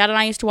my dad and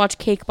I used to watch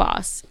Cake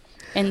Boss.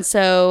 And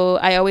so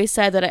I always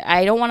said that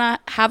I don't want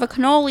to have a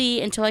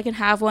cannoli until I can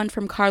have one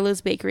from Carlo's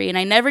Bakery. And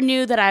I never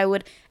knew that I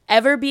would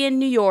ever be in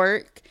New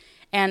York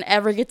and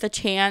ever get the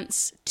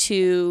chance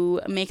to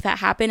make that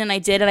happen. And I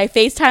did. And I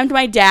FaceTimed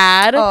my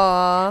dad.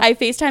 Aw. I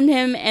FaceTimed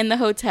him in the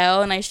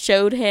hotel and I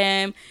showed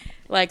him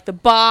like the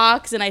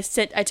box and I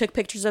took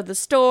pictures of the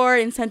store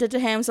and sent it to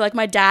him. So like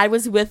my dad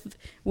was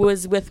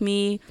with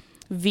me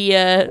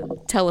via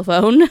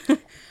telephone.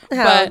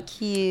 How But,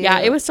 cute. yeah,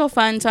 it was so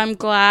fun. So I'm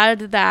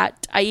glad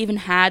that I even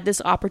had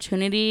this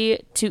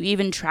opportunity to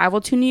even travel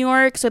to New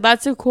York. So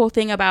that's the cool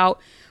thing about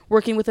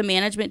working with a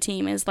management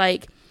team is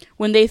like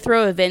when they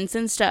throw events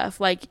and stuff,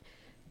 like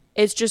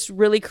it's just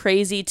really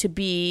crazy to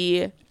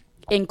be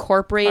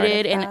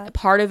incorporated and that.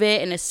 part of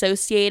it and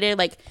associated.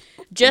 Like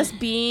just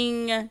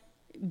being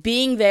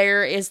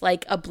there is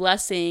like a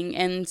blessing.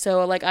 And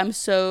so like I'm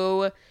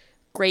so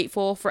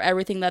grateful for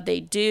everything that they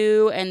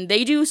do, and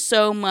they do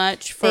so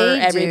much for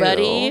They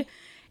everybody. do.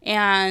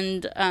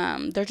 And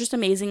they're just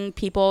amazing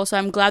people. So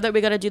I'm glad that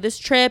we got to do this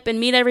trip and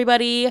meet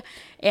everybody.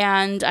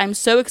 And I'm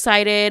so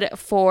excited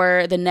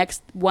for the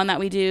next one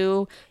that we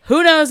do.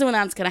 Who knows when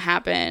that's going to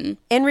happen?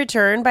 In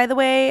return, by the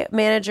way,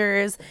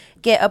 managers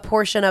get a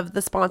portion of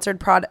the sponsored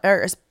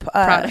Products.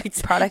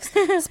 products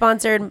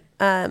sponsored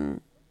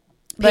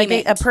like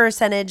Payment. a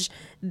percentage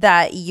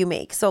that you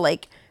make. So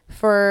like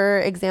for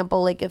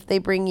example, like if they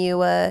bring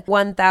you a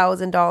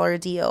 $1,000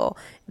 deal,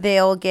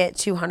 they'll get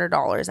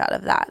 $200 out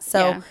of that.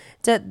 So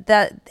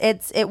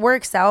it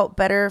works out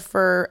better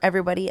for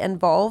everybody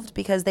involved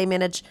because they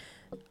manage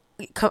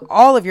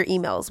all of your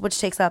emails, which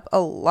takes up a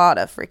lot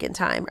of freaking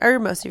time, or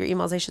most of your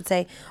emails, I should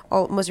say.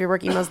 Most of your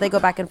work emails, they go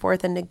back and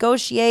forth and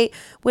negotiate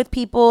with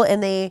people,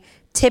 and they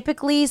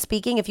typically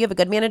speaking, if you have a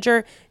good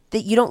manager,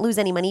 that you don't lose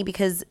any money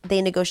because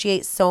they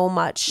negotiate so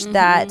much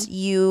that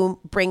you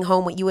bring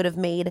home what you would have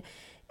made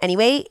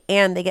anyway,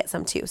 and they get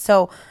some too.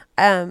 So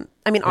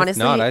I mean,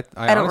 honestly, I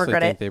I don't honestly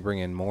regret think it. they bring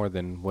in more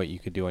than what you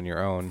could do on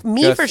your own.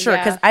 Me Just- for sure,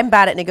 because Yeah. I'm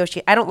bad at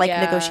negotiating. I don't like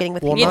Yeah. negotiating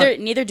with Well, people.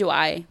 Neither do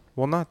I.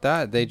 Well, not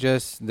that. They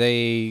just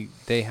they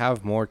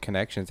have more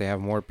connections. They have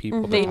more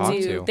people They to talk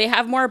do. to. They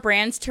have more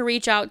brands to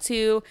reach out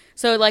to.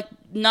 So like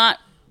not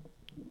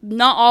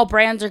all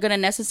brands are going to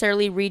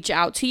necessarily reach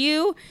out to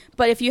you,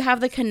 but if you have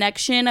the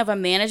connection of a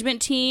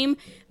management team,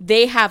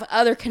 they have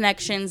other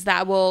connections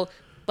that will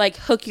like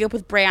hook you up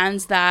with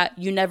brands that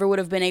you never would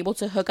have been able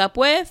to hook up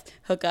with.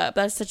 Hook up.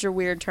 That's such a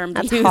weird term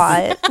to That's use.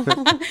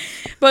 hot.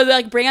 But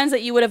like brands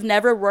that you would have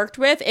never worked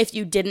with if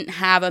you didn't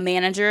have a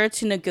manager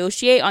to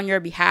negotiate on your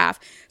behalf.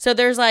 So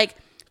there's like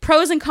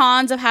pros and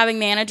cons of having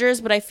managers,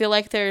 but I feel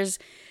like there's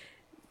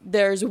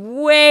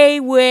way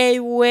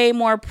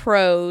more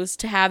pros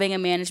to having a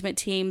management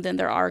team than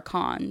there are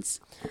cons.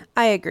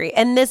 I agree.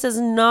 And this is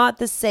not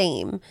the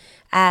same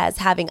as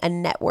having a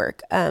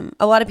network. A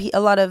lot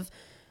of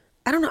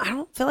I don't know. I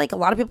don't feel like a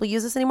lot of people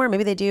use this anymore.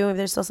 Maybe they do. Maybe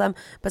there's still some.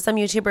 But some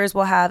YouTubers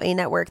will have a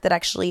network that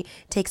actually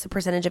takes a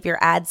percentage of your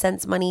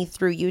AdSense money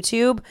through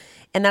YouTube.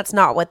 And that's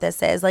not what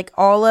this is. Like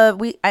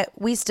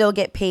we still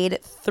get paid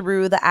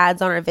through the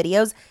ads on our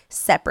videos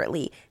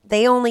separately.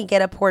 They only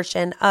get a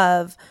portion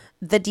of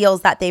the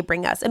deals that they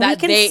bring us. And we That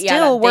can they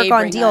still work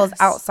on bring deals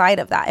us. outside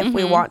of that if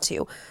we want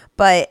to.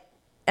 But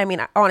I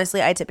mean,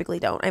 honestly, I typically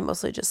don't. I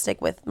mostly just stick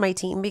with my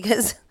team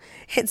because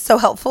it's so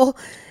helpful,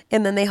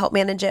 and then they help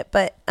manage it.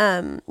 But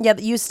yeah,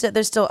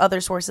 there's still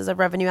other sources of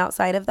revenue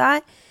outside of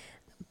that,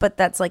 but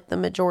that's like the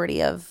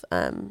majority of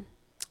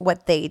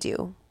what they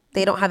do.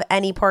 They don't have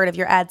any part of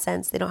your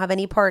AdSense. They don't have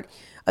any part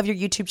of your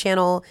YouTube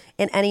channel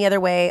in any other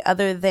way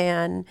other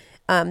than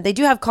they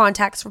do have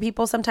contacts for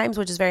people sometimes,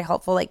 which is very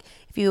helpful. Like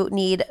if you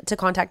need to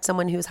contact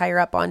someone who's higher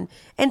up on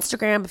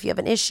Instagram, if you have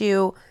an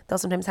issue, they'll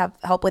sometimes have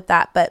help with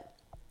that. But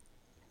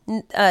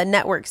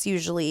networks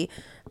usually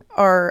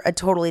are a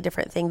totally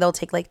different thing. They'll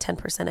take like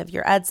 10% of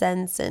your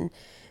AdSense and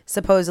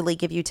supposedly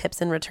give you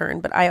tips in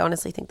return. But I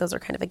honestly think those are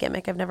kind of a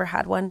gimmick. I've never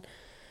had one,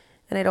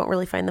 and I don't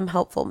really find them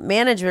helpful.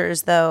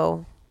 Managers,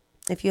 though,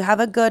 if you have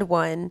a good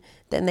one,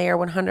 then they are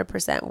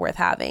 100% worth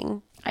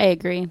having. I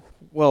agree.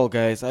 Well,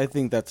 guys, I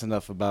think that's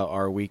enough about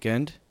our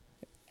weekend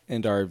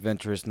and our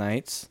adventurous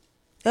nights.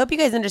 I hope you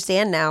guys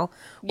understand now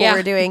what Yeah.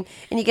 we're doing,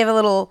 and you give a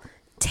little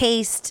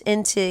taste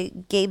into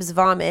Gabe's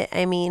vomit.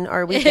 I mean,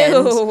 our weekend.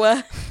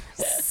 Ew.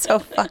 So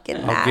fucking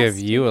I'll nasty. give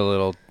you a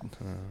little.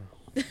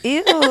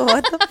 Ew,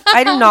 what the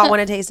I do not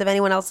want a taste of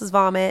anyone else's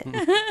vomit.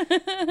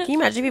 Can you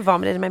imagine if you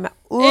vomited in my mouth?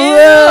 Ew.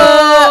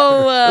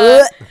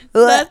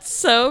 That's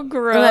so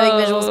gross. I'm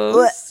having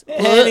visuals.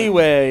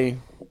 Anyway,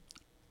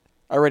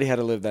 I already had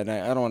to live that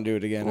night. I don't want to do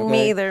it again. Okay?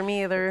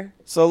 Me either.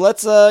 So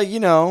let's,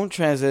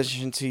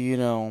 transition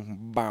to,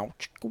 bow,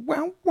 chicka,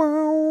 wow,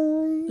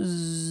 wow.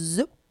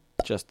 Zip.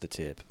 Just the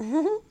tip.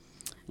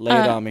 Lay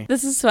it on me.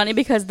 This is funny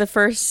because the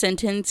first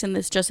sentence in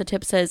this Just a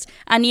Tip says,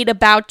 I need a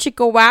bow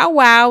chicka wow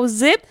wow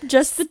zip,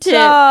 just the tip.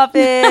 Stop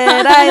it.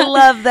 I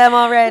love them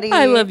already.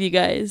 I love you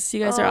guys.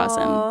 You guys are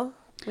awesome. Aw,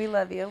 we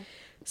love you.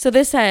 So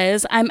this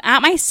says, I'm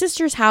at my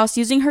sister's house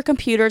using her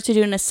computer to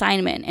do an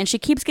assignment, and she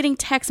keeps getting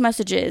text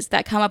messages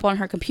that come up on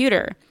her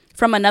computer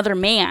from another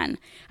man.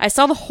 I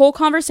saw the whole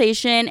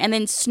conversation and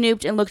then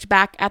snooped and looked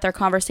back at their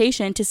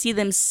conversation to see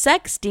them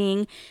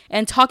sexting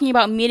and talking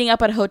about meeting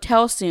up at a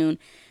hotel soon.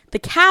 The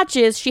catch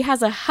is she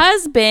has a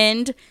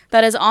husband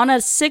that is on a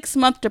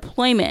 6-month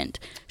deployment.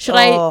 Should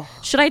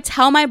I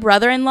tell my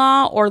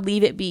brother-in-law or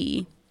leave it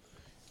be?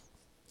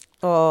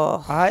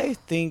 Oh, I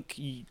think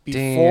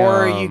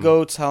before you Damn.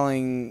 go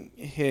telling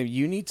him,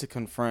 you need to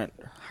confront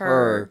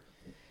her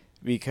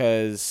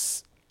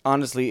because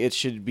honestly, it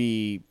should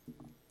be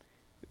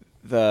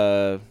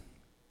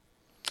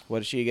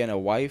what is she again? A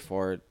wife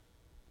or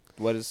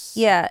what is?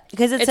 yeah,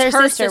 because it's It's her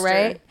her sister, sister.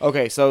 right?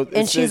 Okay, so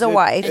And she's a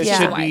wife, It yeah.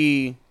 should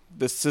be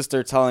the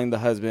sister telling the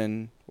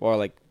husband or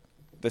like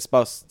the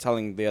spouse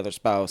telling the other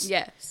spouse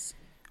Yes.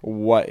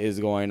 what is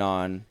going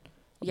on.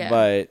 Yeah.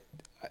 But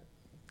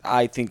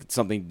I think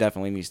something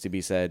definitely needs to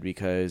be said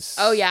because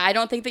Oh, yeah. I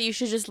don't think that you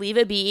should just leave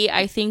it be.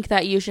 I think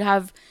that you should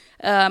have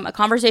a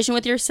conversation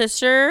with your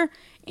sister,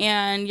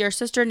 and your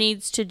sister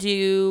needs to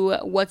do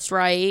what's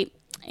right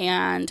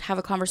and have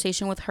a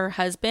conversation with her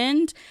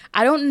husband.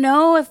 I don't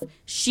know if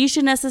she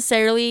should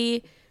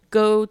necessarily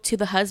go to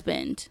the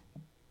husband.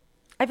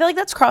 I feel like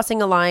that's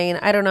crossing a line.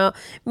 I don't know.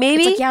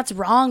 Maybe. It's like, yeah, it's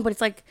wrong, but it's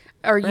like,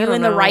 are you don't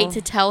in the right know.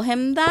 to tell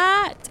him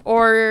that?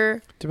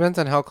 Or Depends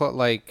on how close.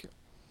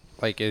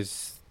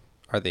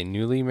 Are they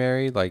newly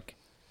married? Like,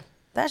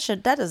 that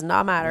does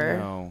not matter.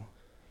 No.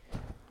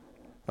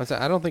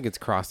 I don't think it's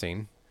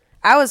crossing.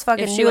 I was If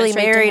fucking she newly went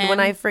straight to married him? when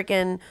I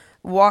freaking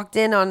walked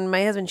in on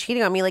my husband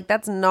cheating on me. Like,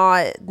 that's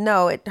not.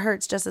 No, it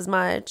hurts just as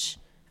much.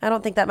 I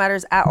don't think that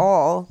matters at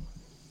all.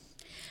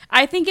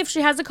 I think if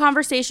she has a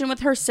conversation with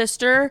her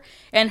sister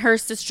and her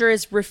sister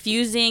is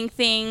refusing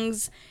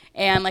things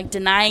and like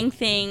denying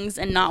things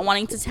and not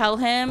wanting to tell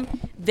him,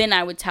 then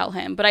I would tell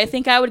him. But I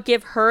think I would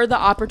give her the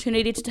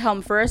opportunity to tell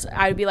him first.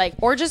 I would be like,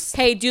 or just,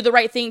 hey, do the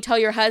right thing, tell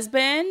your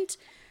husband.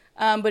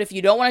 But if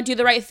you don't want to do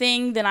the right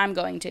thing, then I'm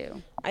going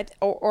to.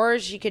 Or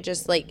she could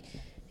just like.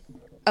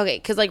 Okay,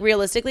 because like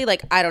realistically,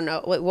 like I don't know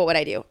what would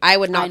I do. I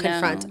would not I know.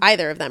 confront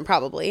either of them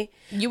probably.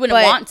 You wouldn't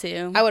But want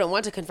to. I wouldn't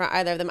want to confront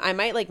either of them. I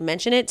might like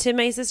mention it to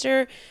my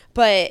sister,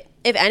 but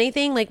if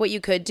anything, like what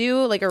you could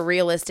do, like a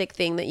realistic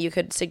thing that you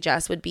could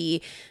suggest would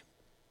be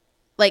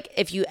like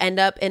if you end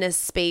up in a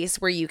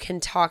space where you can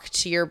talk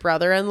to your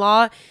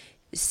brother-in-law,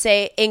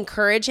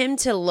 encourage him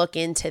to look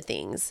into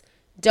things.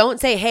 Don't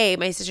say, "Hey,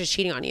 my sister's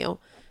cheating on you,"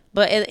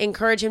 but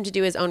encourage him to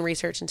do his own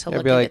research and to I'd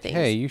look be into like, things.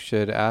 hey, you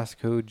should ask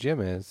who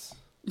Jim is.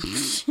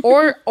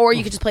 Or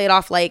you could just play it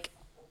off like,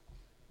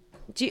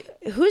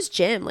 who's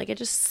Jim? Like, I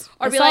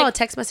Or be saw like- a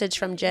text message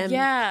from Jim.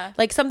 Yeah.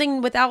 like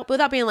something without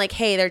being like,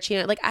 hey, they're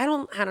cheating. Like, I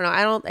don't know.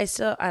 I know It's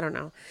I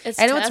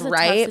know it's a tough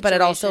right, but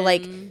it also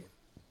like situation.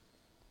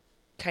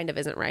 kind of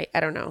isn't right. I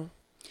don't know.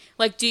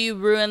 Like, do you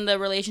ruin the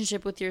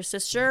relationship with your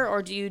sister,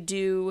 or do you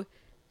do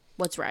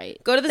what's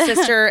right? Go to the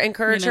sister,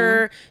 encourage You know?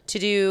 her to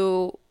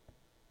do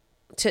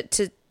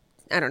to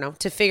I don't know,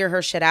 to figure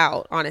her shit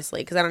out,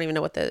 honestly, because I don't even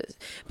know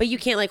but you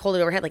can't like hold it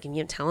over her head like, and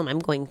you tell him I'm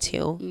going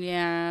to.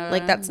 Yeah.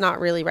 Like, that's not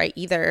really right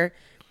either.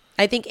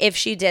 I think if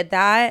she did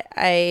that,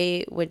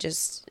 I would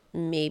just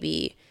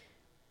maybe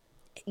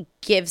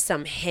give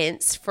some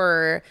hints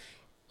for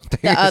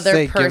the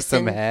other person. Give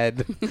some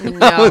head.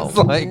 No, was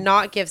like-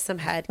 not give some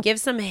head. Give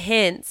some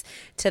hints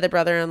to the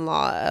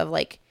brother-in-law of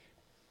like,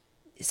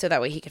 so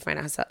that way he could find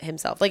out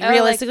himself. Like, Oh,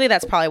 realistically,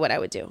 that's probably what I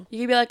would do. You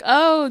could be like,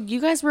 oh,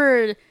 you guys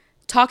were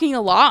talking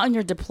a lot on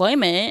your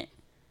deployment.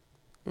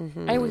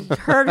 Mm-hmm. I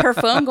heard her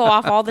phone go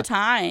off all the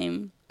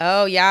time.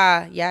 Oh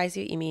yeah, I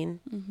see what you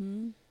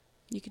mean.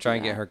 You could Try do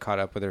and get that. her caught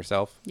up with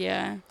herself.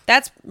 Yeah.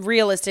 That's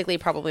realistically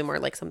probably more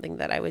like something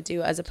that I would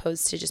do as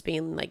opposed to just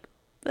being like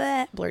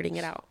bleh, blurting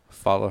it out.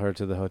 Follow her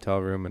to the hotel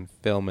room and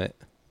film it.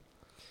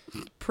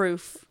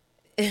 Proof.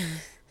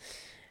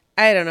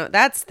 I don't know.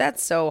 That's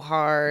so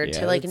hard to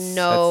Yeah, like that's-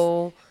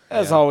 know.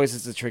 As always,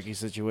 it's a tricky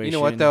situation. You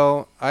know what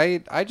though?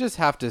 I just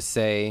have to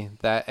say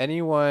that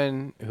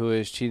anyone who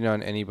is cheating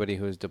on anybody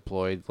who is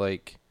deployed,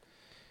 like,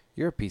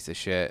 you're a piece of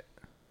shit.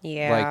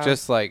 Yeah. Like,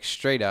 just like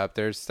straight up,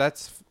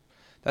 that's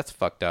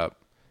fucked up.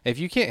 If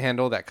you can't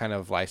handle that kind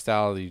of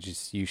lifestyle,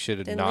 you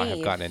should Then not have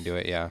leave. gotten into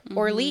it. Yeah.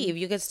 Or leave.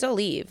 You could still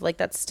leave. Like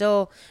that's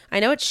still. I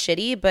know it's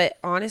shitty, but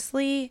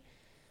honestly,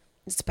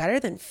 it's better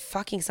than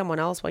fucking someone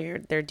else while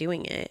they're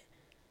doing it.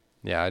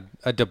 Yeah.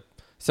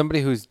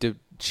 Somebody who's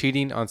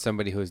cheating on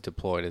somebody who is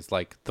deployed is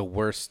like the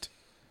worst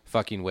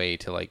fucking way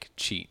to like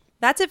cheat.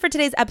 That's it for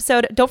today's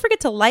episode. Don't forget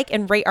to like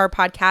and rate our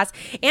podcast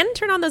and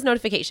turn on those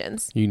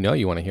notifications. You know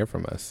you want to hear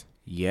from us.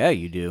 Yeah,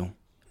 you do.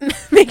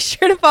 Make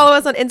sure to follow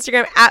us on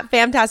Instagram at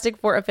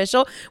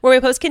Fantastic4Official, where we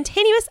post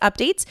continuous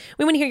updates.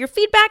 We want to hear your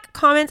feedback,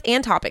 comments,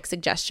 and topic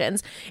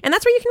suggestions. And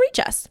that's where you can reach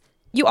us.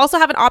 You also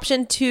have an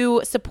option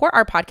to support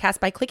our podcast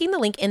by clicking the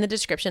link in the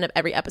description of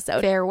every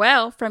episode.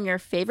 Farewell from your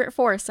favorite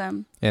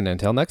foursome. And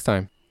until next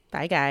time.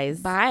 Bye, guys.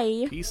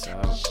 Bye. Peace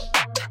out.